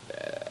 but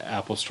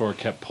Apple Store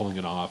kept pulling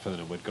it off, and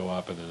then it would go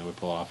up, and then it would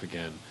pull off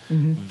again.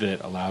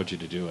 That allowed you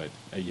to do it.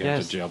 You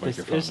have to jailbreak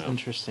your phone now.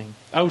 Interesting.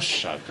 Oh,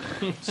 shut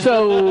up.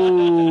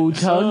 So,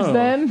 Tugs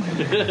then?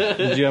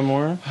 Did you have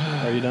more?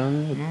 Are you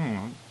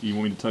done? You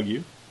want me to tug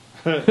you?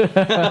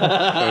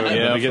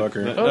 Yeah,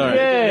 fucker.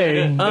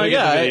 Okay.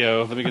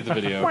 Let me get the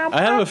video.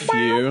 I have a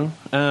few.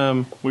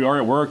 We are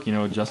at work,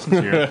 Justin's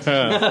here.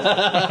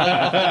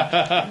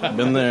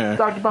 Been there.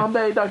 Dr.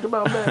 Bombay,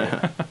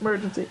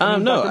 emergency.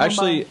 No,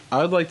 actually,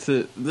 I would like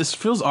to. This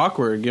feels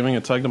awkward giving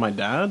a tug to my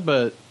dad,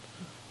 but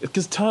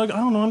because tug, I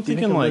don't know. I'm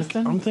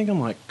thinking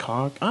like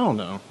cock. I don't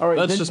know. All right,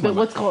 that's just my.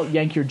 Let's call it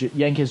yank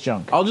his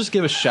junk. I'll just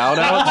give a shout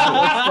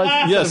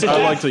out. Yes,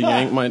 I'd like to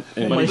yank my.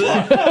 He's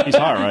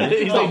hot, right?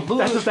 He's like,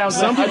 that's the sound.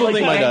 Some people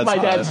think my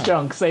dad's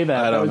junk. Say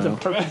that. I don't that was know.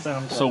 a perfect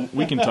sound. So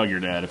we can tug your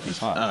dad if he's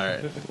hot. All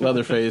right,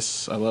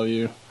 Leatherface, I love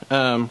you.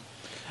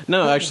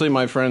 No, actually,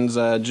 my friends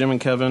Jim and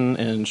Kevin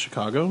in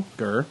Chicago,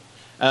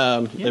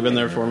 they've been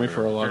there for me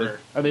for a lot of.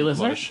 Are they A lot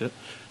listeners? of shit.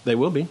 They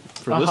will be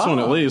for this one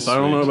at least. I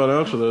don't know about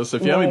after this.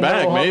 If you have me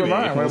back, maybe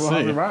we'll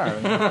see.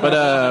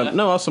 But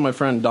no, also my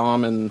friend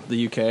Dom in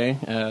the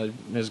UK.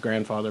 His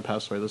grandfather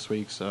passed away this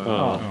week,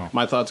 so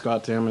my thoughts go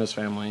out to him and his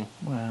family.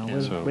 Wow,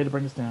 way to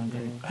bring us down,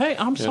 Gary. Hey,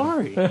 I'm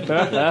sorry.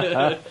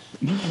 I'm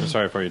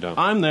sorry for you, Dom.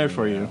 I'm there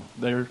for you.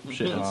 They're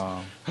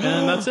shits,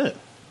 and that's it.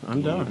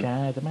 I'm done.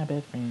 Guys, they're my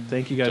best friends.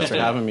 Thank you guys for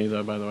having me,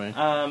 though. By the way,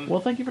 well,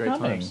 thank you for great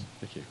coming. times.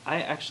 Thank you,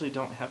 I actually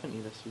don't have any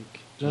this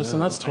week. Justin.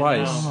 That's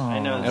twice. I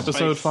know. That's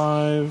Episode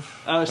twice.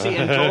 5. Oh, see,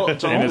 and Joel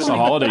And it's the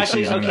holiday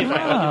actually, season. okay, fine.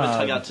 I'll give a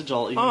tug out to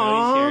Joel, even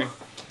though he's here.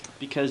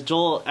 Because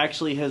Joel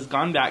actually has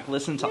gone back,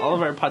 listened to all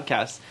of our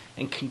podcasts,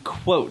 and can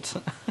quote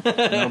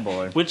Oh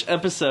boy. which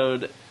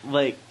episode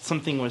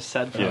something was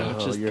said from,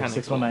 which is You're a kind of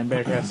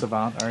 619 Bearcast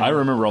savant. I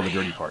remember all the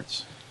dirty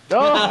parts.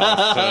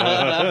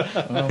 I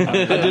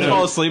did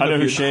fall asleep. I know a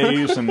who few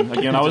shaves, and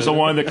again, I was the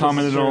one that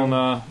commented on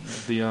the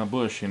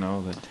bush.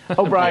 That.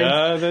 Oh, Brian.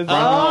 And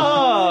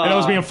I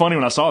was being funny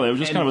when I saw that. It was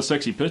just kind of a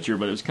sexy picture,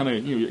 but it was kind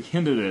of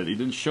hinted at it. He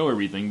didn't show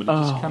everything, but it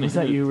just kind of. Was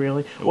that you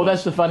really? Well,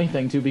 that's the funny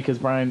thing too, because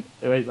Brian,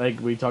 like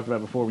we talked about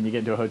before, when you get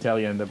into a hotel,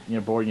 you end up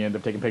bored, and you end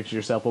up taking pictures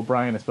yourself. Well,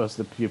 Brian has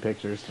posted a few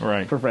pictures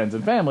for friends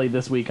and family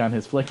this week on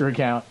his Flickr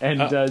account, and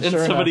sure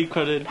somebody enough,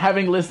 quoted,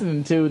 having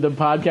listened to the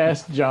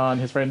podcast,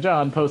 his friend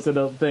John posted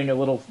a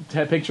little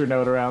picture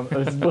note around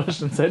his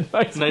bush and said,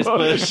 "Nice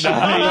bush."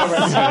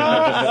 Nice.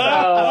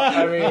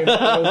 I mean,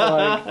 I was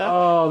like,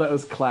 "Oh, that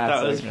was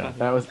classic.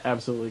 That was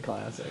absolutely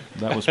classic."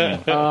 That was me.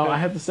 I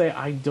have to say,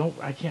 I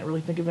can't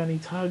really think of any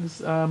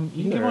tugs either.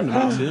 Give one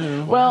to me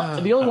too. Well,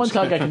 the only one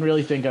tug I can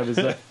really think of is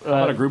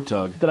Not a group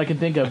tug that I can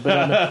think of. But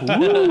I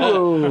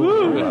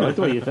like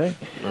the way you think.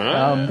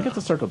 I think it's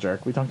a circle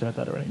jerk. We talked about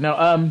that already.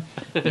 No,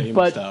 You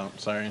but missed out.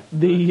 Sorry.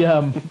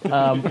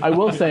 I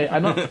will say,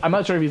 I'm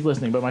not sure if he's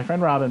listening, but my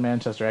friend Rob in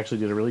Manchester actually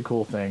did a really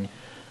cool thing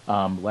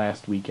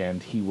last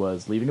weekend. He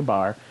was leaving a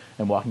bar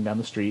and walking down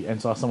the street and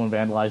saw someone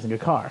vandalizing a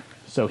car.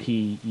 So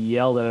he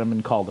yelled at him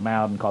and called him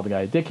out and called the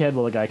guy a dickhead.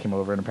 Well, the guy came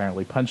over and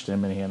apparently punched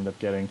him, and he ended up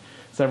getting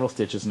several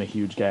stitches and a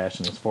huge gash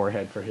in his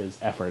forehead for his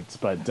efforts.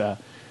 But it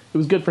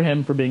was good for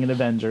him for being an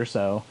Avenger,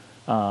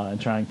 and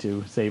trying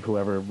to save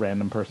whoever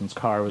random person's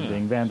car was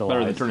being vandalized.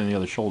 better than turning the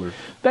other shoulder.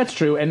 That's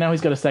true, and now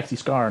he's got a sexy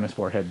scar on his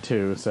forehead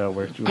too. So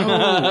we're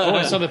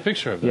I saw the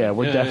picture of that. yeah,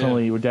 we're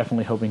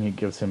definitely hoping he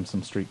gives him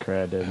some street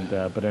cred. And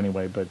but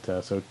anyway,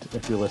 so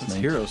if you're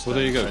listening, Heroes. Well,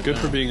 there you go. Good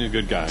for being a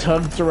good guy.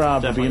 tug to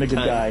Rob for being a good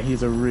Definitely guy.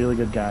 He's a really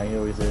good guy. He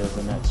always is,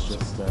 and that's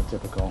just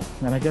typical.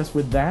 And I guess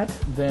with that,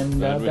 then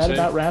Then we that say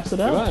about wraps it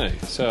up. Goodbye.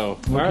 So,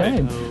 all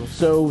Okay, right.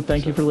 so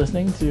thank you for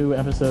listening to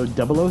episode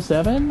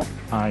 007.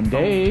 I'm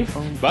Dave.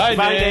 Bye,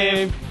 Bye,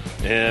 Dave.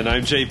 And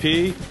I'm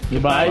JP.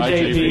 Goodbye, Bye,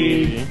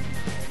 JP.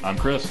 I'm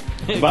Chris.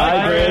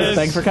 Bye, Chris.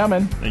 Thanks for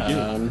coming. Thank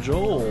you.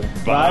 Joel.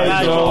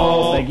 Bye,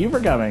 Joel. Thank you for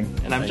coming.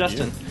 and I'm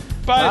Justin.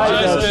 Bye,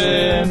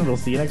 Justin. We'll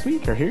see you next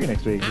week, or hear you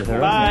next week.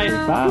 Bye.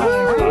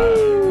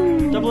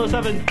 Bye.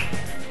 007.